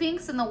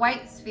Sphinx and the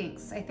white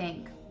Sphinx, I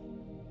think.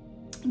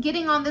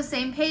 Getting on the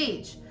same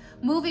page,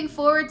 moving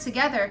forward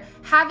together,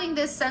 having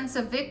this sense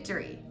of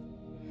victory.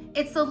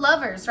 It's the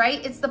lovers,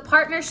 right? It's the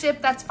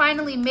partnership that's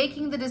finally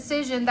making the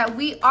decision that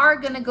we are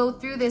going to go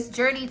through this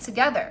journey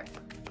together.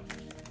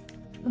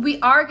 We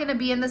are going to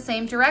be in the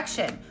same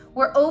direction.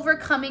 We're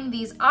overcoming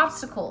these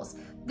obstacles.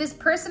 This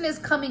person is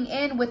coming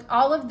in with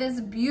all of this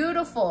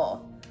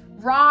beautiful,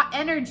 raw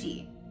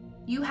energy.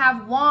 You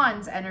have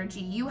Wands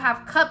energy. You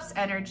have Cups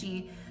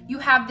energy. You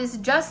have this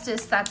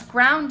Justice that's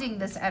grounding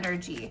this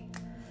energy.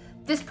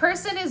 This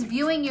person is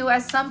viewing you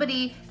as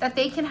somebody that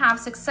they can have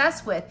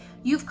success with.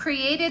 You've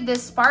created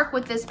this spark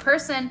with this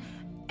person,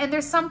 and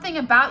there's something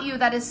about you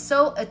that is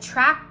so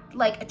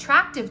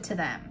attractive to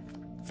them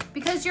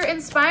because you're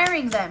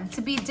inspiring them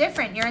to be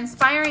different. You're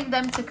inspiring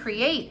them to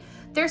create.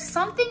 There's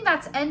something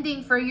that's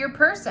ending for your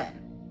person.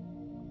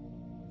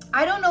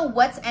 I don't know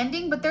what's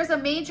ending, but there's a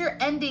major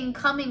ending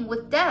coming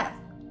with death.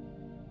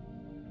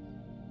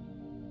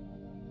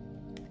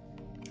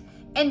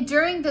 And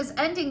during this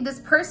ending, this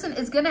person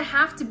is going to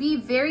have to be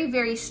very,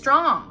 very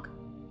strong.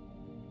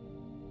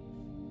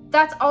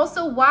 That's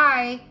also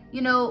why,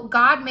 you know,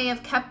 God may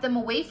have kept them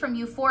away from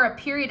you for a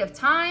period of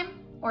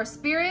time, or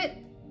spirit,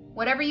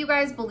 whatever you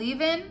guys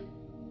believe in.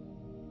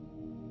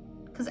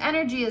 Because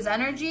energy is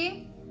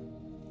energy.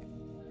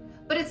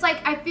 But it's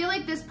like, I feel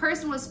like this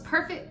person was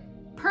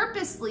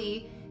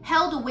purposely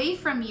held away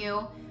from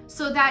you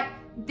so that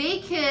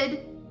they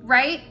could,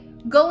 right,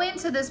 go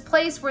into this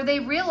place where they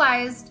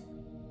realized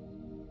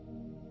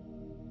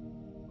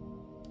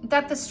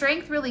that the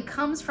strength really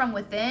comes from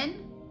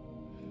within.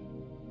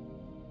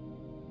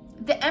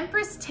 The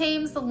Empress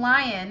tames the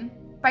lion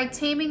by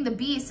taming the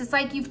beast. It's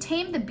like you've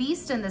tamed the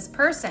beast in this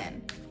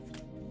person.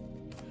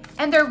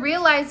 And they're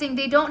realizing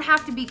they don't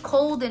have to be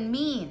cold and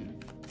mean.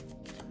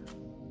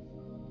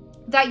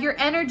 That your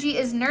energy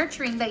is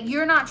nurturing, that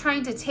you're not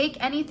trying to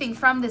take anything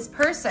from this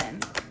person.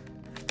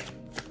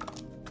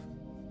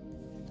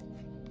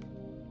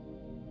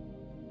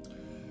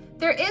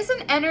 There is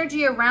an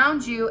energy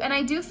around you, and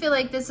I do feel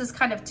like this is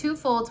kind of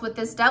twofold with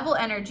this Devil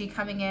energy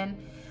coming in.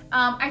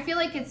 I feel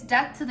like it's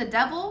death to the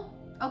devil,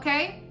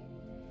 okay?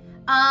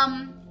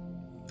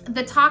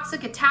 The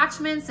toxic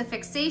attachments, the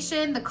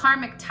fixation, the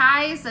karmic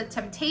ties, the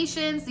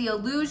temptations, the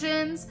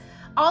illusions,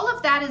 all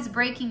of that is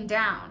breaking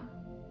down.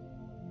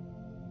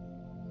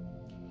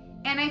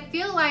 And I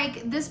feel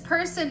like this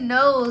person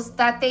knows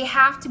that they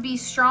have to be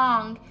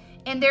strong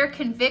in their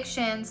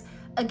convictions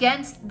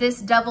against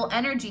this devil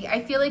energy.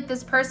 I feel like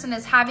this person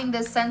is having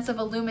this sense of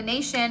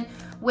illumination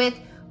with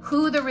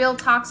who the real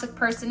toxic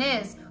person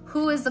is.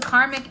 Who is the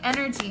karmic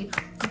energy?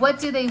 What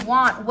do they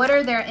want? What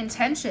are their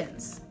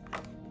intentions?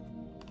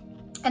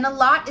 And a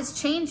lot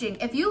is changing.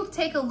 If you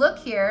take a look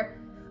here,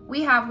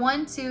 we have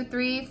 1, 2,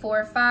 3,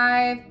 4,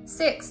 5,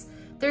 6.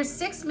 There's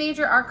 6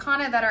 major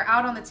arcana that are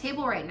out on the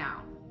table right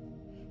now.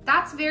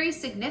 That's very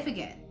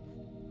significant.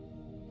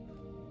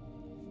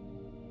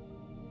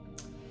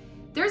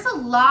 There's a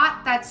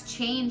lot that's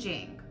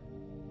changing.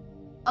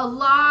 A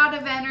lot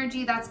of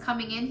energy that's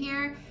coming in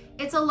here.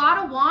 It's a lot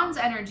of Wands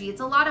energy.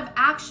 It's a lot of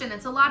action.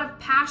 It's a lot of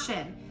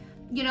passion.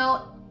 You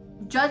know,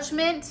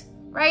 judgment,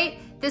 right?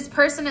 This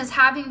person is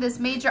having this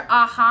major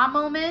aha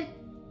moment.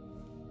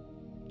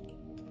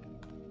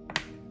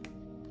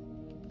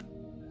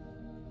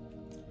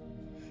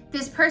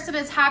 This person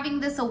is having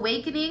this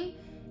awakening.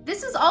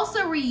 This is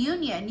also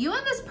reunion. You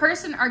and this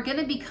person are going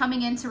to be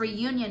coming into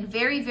reunion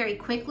very, very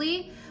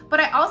quickly. But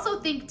I also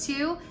think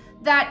too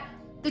that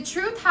the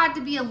truth had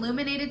to be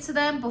illuminated to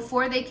them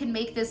before they can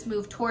make this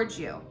move towards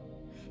you.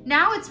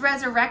 Now it's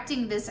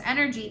resurrecting this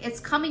energy.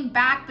 It's coming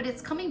back, but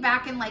it's coming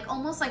back in like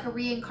almost like a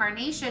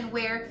reincarnation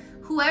where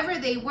whoever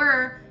they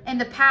were in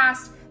the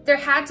past, there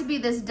had to be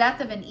this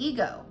death of an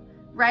ego,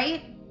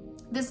 right?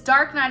 This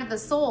dark night of the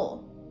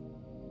soul.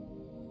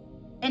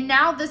 And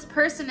now this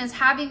person is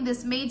having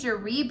this major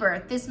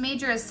rebirth, this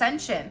major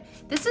ascension.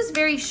 This is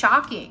very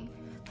shocking.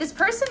 This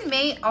person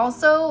may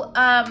also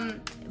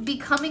be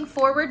coming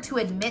forward to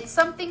admit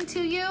something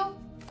to you,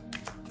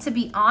 to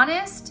be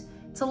honest.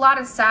 It's a lot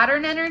of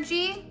Saturn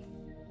energy,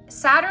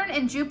 Saturn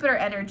and Jupiter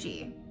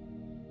energy.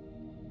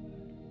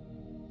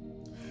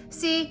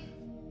 See,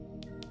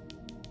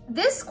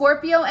 this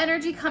Scorpio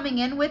energy coming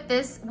in with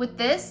this,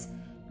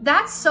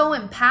 that's so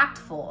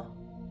impactful.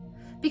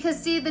 Because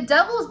see, the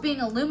devil is being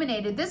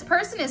illuminated. This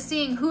person is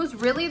seeing who's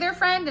really their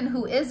friend and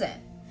who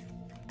isn't.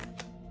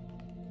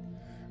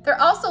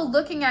 They're also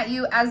looking at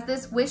you as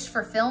this wish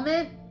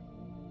fulfillment.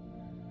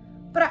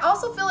 But I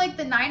also feel like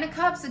the 9 of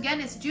Cups, again,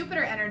 it's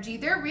Jupiter energy.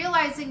 They're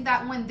realizing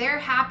that when they're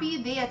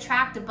happy, they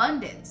attract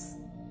abundance.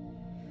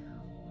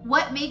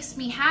 What makes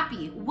me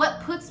happy?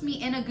 What puts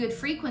me in a good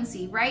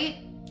frequency, right?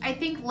 I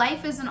think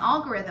life is an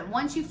algorithm.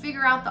 Once you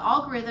figure out the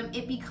algorithm,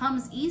 it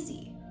becomes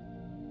easy.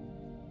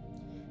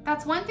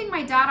 That's one thing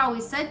my dad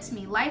always said to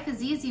me. Life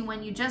is easy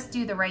when you just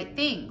do the right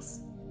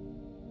things.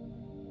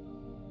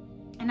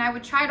 And I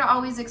would try to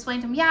always explain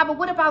to him, yeah, but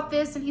what about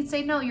this? And he'd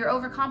say, no, you're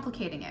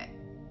overcomplicating it.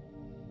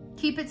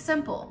 Keep it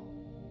simple.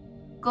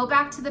 Go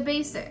back to the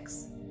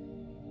basics.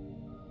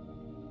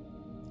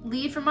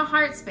 Lead from a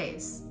heart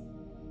space.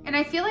 And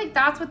I feel like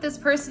that's what this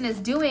person is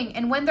doing.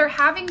 And when they're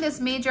having this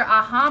major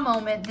aha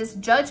moment, this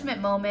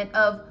judgment moment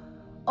of,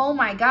 oh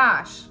my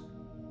gosh,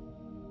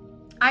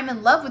 I'm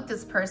in love with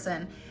this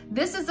person.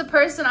 This is the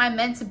person I'm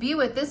meant to be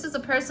with. This is the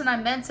person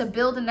I'm meant to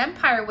build an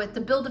empire with,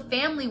 to build a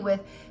family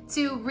with,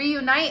 to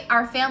reunite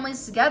our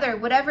families together,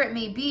 whatever it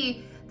may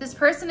be. This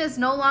person is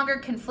no longer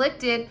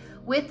conflicted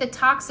with the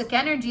toxic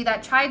energy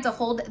that tried to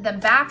hold them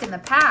back in the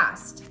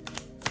past.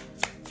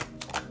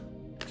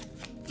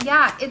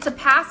 Yeah, it's a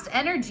past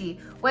energy,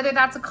 whether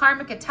that's a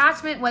karmic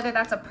attachment, whether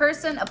that's a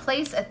person, a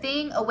place, a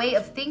thing, a way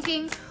of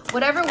thinking,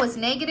 whatever was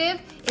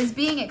negative is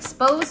being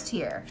exposed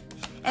here.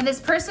 And this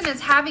person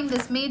is having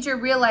this major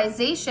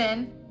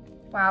realization.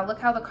 Wow, look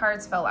how the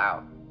cards fell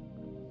out.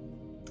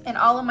 And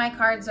all of my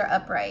cards are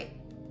upright.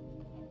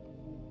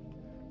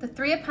 The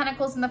Three of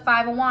Pentacles and the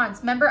Five of Wands.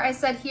 Remember I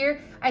said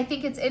here, I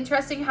think it's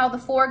interesting how the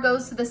 4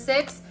 goes to the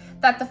 6,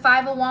 that the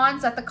Five of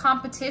Wands, that the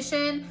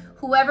competition,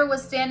 whoever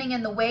was standing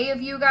in the way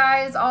of you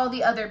guys, all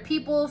the other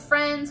people,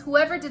 friends,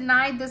 whoever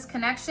denied this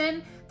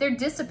connection, they're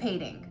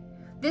dissipating.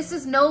 This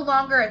is no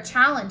longer a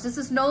challenge. This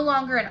is no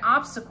longer an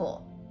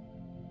obstacle.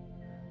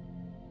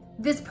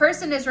 This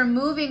person is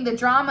removing the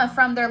drama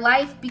from their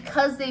life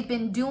because they've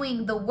been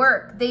doing the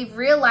work. They've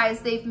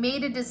realized they've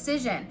made a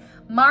decision.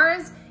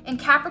 Mars and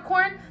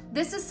Capricorn,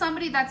 this is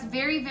somebody that's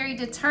very, very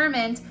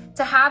determined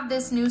to have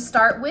this new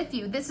start with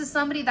you. This is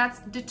somebody that's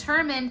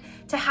determined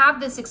to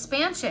have this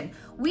expansion.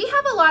 We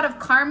have a lot of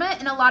karma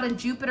and a lot of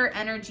Jupiter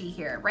energy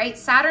here, right?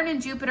 Saturn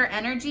and Jupiter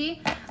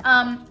energy.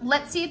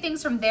 Let's see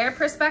things from their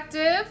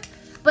perspective.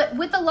 But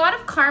with a lot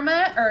of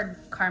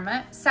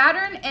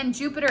Saturn and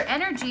Jupiter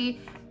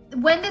energy,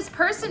 when this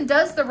person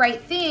does the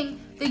right thing,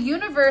 the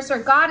universe or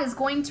God is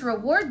going to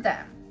reward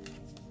them,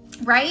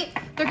 right?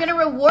 They're going to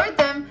reward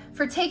them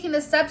for taking the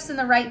steps in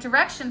the right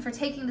direction, for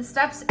taking the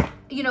steps,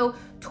 you know,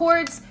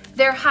 towards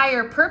their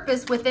higher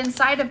purpose within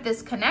inside of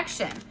this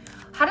connection.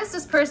 How does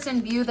this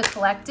person view the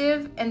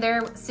collective and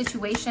their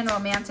situation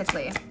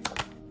romantically?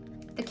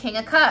 The King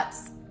of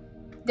Cups.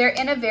 They're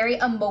in a very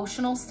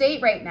emotional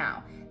state right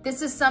now.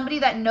 This is somebody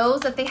that knows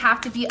that they have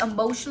to be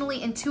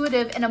emotionally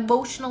intuitive and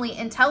emotionally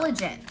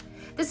intelligent.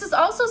 This is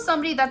also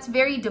somebody that's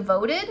very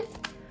devoted.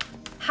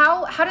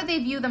 How do they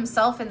view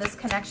themselves in this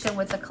connection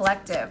with the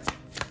collective?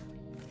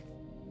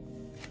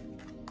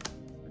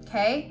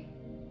 Okay,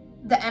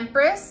 the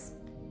Empress.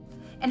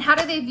 And how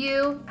do they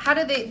view,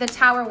 the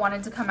Tower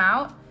wanted to come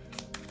out?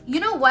 You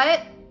know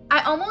what?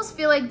 I almost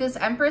feel like this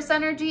Empress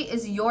energy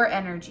is your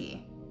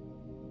energy.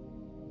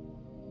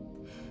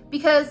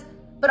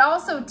 But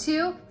also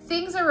too,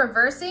 things are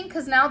reversing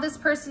because now this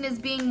person is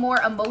being more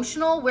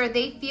emotional where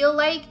they feel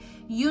like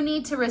you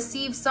need to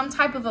receive some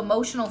type of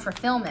emotional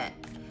fulfillment.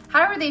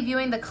 How are they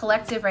viewing the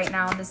collective right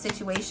now in the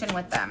situation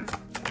with them?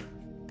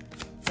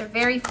 They're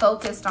very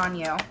focused on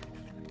you.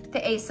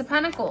 The Ace of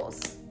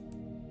Pentacles.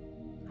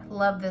 I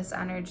love this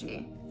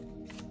energy.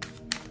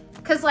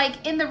 Because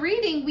like in the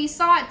reading, we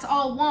saw it's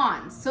all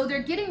wands. So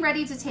they're getting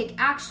ready to take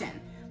action.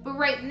 But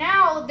right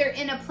now, they're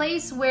in a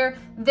place where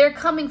they're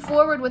coming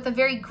forward with a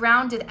very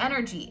grounded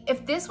energy.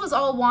 If this was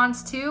all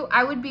wands too,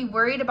 I would be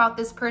worried about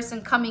this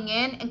person coming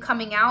in and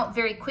coming out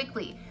very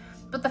quickly.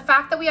 But the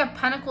fact that we have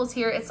pentacles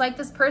here, it's like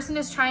this person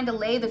is trying to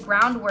lay the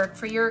groundwork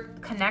for your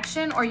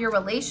connection or your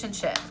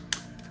relationship.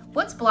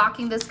 What's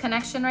blocking this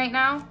connection right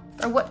now?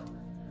 Or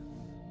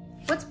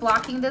what's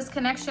blocking this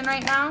connection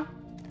right now?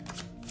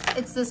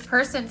 It's this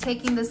person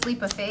taking this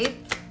leap of faith.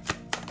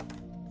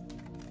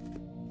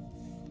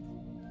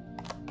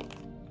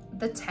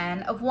 The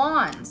 10 of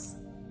Wands.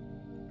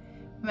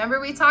 Remember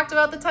we talked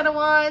about the 10 of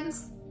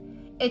Wands?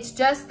 It's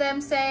just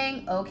them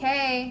saying,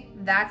 okay,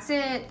 that's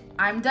it.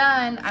 I'm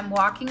done. I'm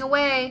walking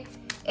away.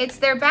 It's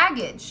their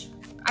baggage.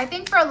 I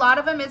think for a lot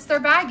of them, it's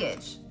their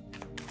baggage.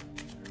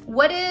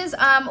 What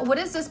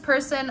does this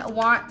person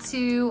want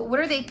to, what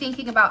are they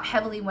thinking about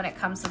heavily when it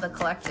comes to the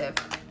collective?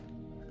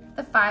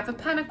 The 5 of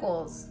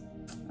Pentacles.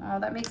 Oh,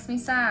 that makes me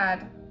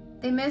sad.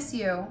 They miss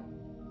you.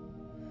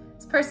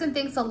 This person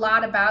thinks a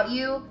lot about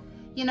you.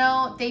 You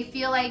know, they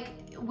feel like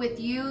with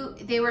you,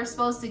 they were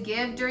supposed to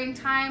give during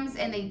times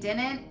and they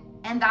didn't.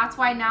 And that's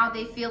why now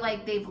they feel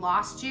like they've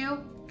lost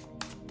you.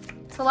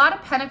 It's a lot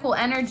of Pentacle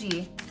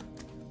energy.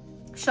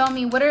 Show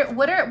me, what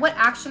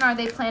action are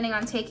they planning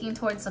on taking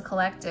towards the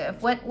collective?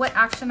 What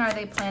action are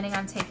they planning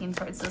on taking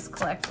towards this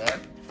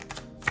collective?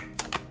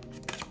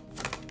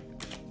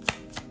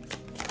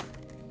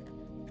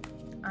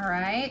 All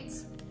right.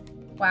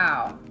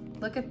 Wow.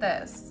 Look at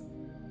this.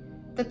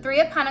 The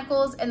 3 of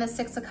Pentacles and the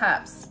 6 of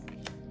Cups.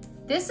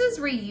 This is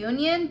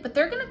reunion, but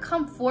they're going to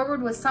come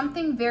forward with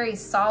something very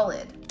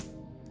solid.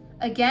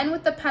 again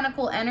with the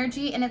Pentacle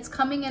energy, and it's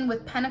coming in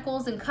with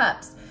Pentacles and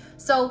Cups.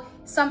 So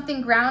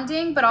something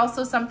grounding, but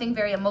also something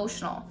very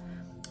emotional.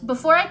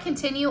 Before I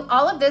continue,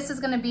 all of this is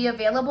going to be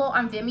available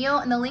on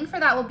Vimeo, and the link for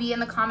that will be in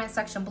the comment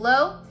section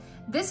below.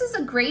 This is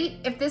a great,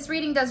 if this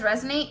reading does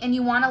resonate and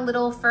you want a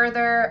little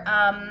further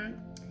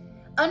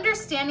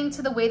understanding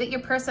to the way that your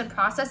person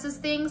processes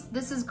things,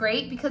 this is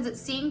great because it's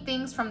seeing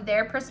things from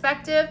their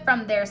perspective,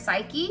 from their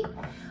psyche.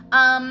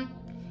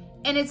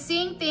 And it's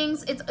seeing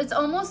things, it's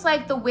almost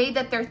like the way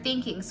that they're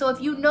thinking. So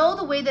if you know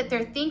the way that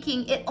they're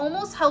thinking, it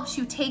almost helps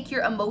you take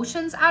your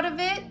emotions out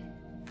of it,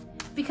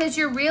 because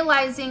you're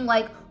realizing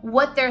like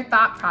what their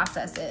thought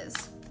process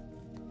is.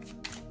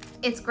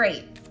 It's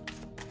great.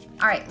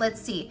 All right,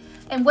 let's see.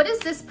 And what is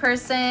this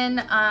person?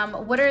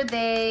 What are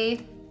their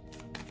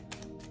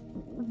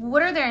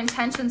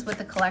intentions with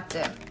the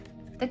collective?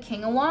 The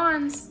King of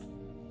Wands,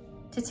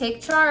 to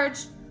take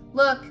charge.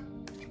 Look,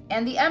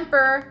 and the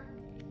Emperor.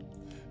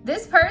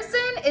 This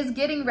person is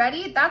getting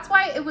ready. That's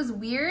why it was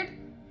weird,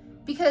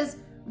 because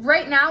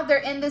right now they're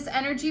in this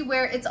energy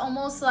where it's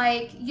almost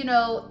like, you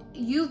know,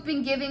 you've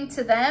been giving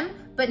to them,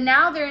 but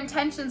now their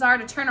intentions are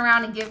to turn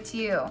around and give to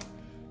you.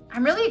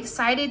 I'm really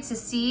excited to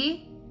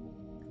see,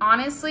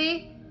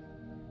 honestly,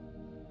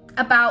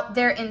 about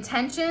their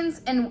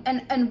intentions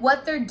and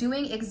what they're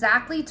doing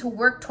exactly to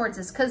work towards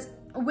this. Because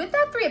with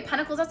that Three of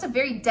Pentacles, that's a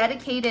very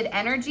dedicated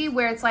energy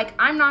where it's like,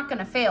 I'm not going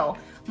to fail.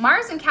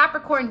 Mars and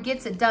Capricorn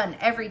gets it done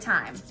every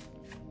time.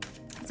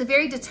 It's a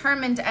very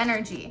determined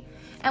energy.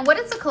 And what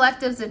is the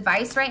collective's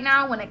advice right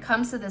now when it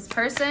comes to this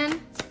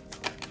person?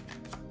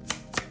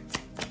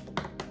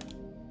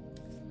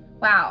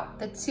 Wow,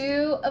 the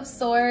Two of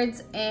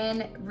Swords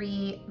in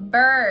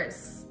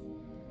reverse.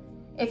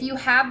 If you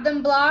have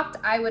them blocked,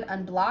 I would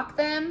unblock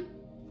them.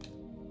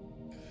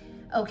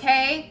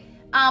 Okay.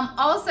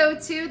 Also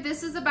too,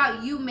 this is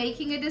about you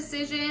making a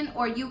decision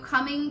or you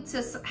coming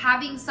to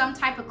having some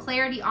type of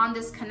clarity on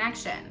this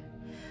connection.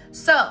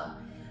 So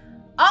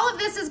all of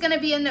this is going to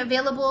be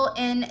available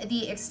in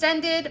the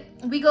extended.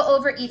 We go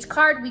over each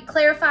card, we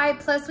clarify,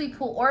 plus we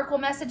pull oracle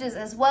messages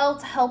as well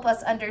to help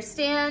us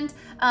understand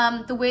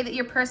the way that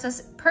your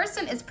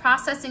person is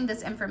processing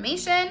this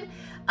information.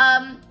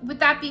 With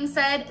that being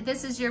said,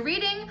 this is your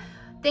reading.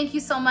 Thank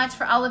you so much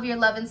for all of your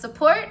love and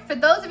support. For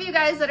those of you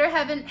guys that are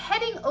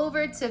heading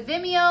over to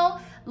Vimeo,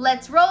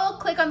 let's roll.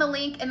 Click on the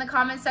link in the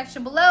comment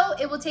section below.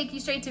 It will take you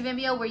straight to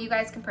Vimeo where you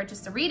guys can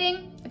purchase the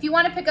reading. If you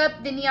want to pick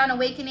up the Neon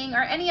Awakening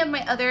or any of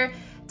my other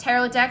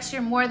tarot decks,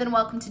 you're more than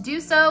welcome to do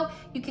so.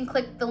 You can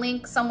click the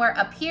link somewhere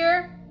up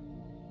here,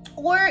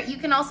 or you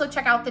can also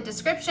check out the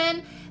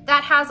description.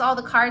 That has all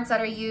the cards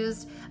that are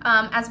used,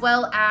 as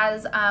well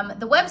as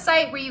the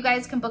website where you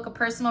guys can book a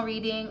personal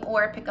reading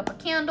or pick up a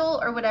candle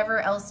or whatever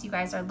else you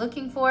guys are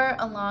looking for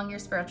along your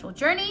spiritual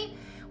journey.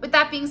 With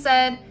that being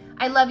said,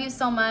 I love you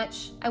so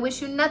much. I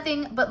wish you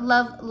nothing but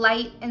love,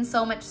 light, and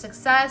so much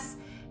success.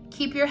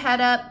 Keep your head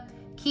up,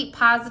 keep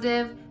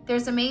positive.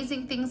 There's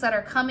amazing things that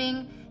are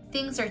coming.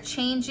 Things are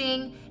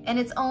changing, and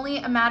it's only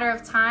a matter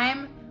of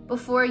time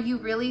before you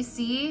really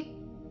see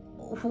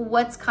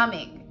what's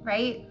coming,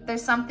 right?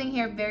 There's something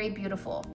here very beautiful.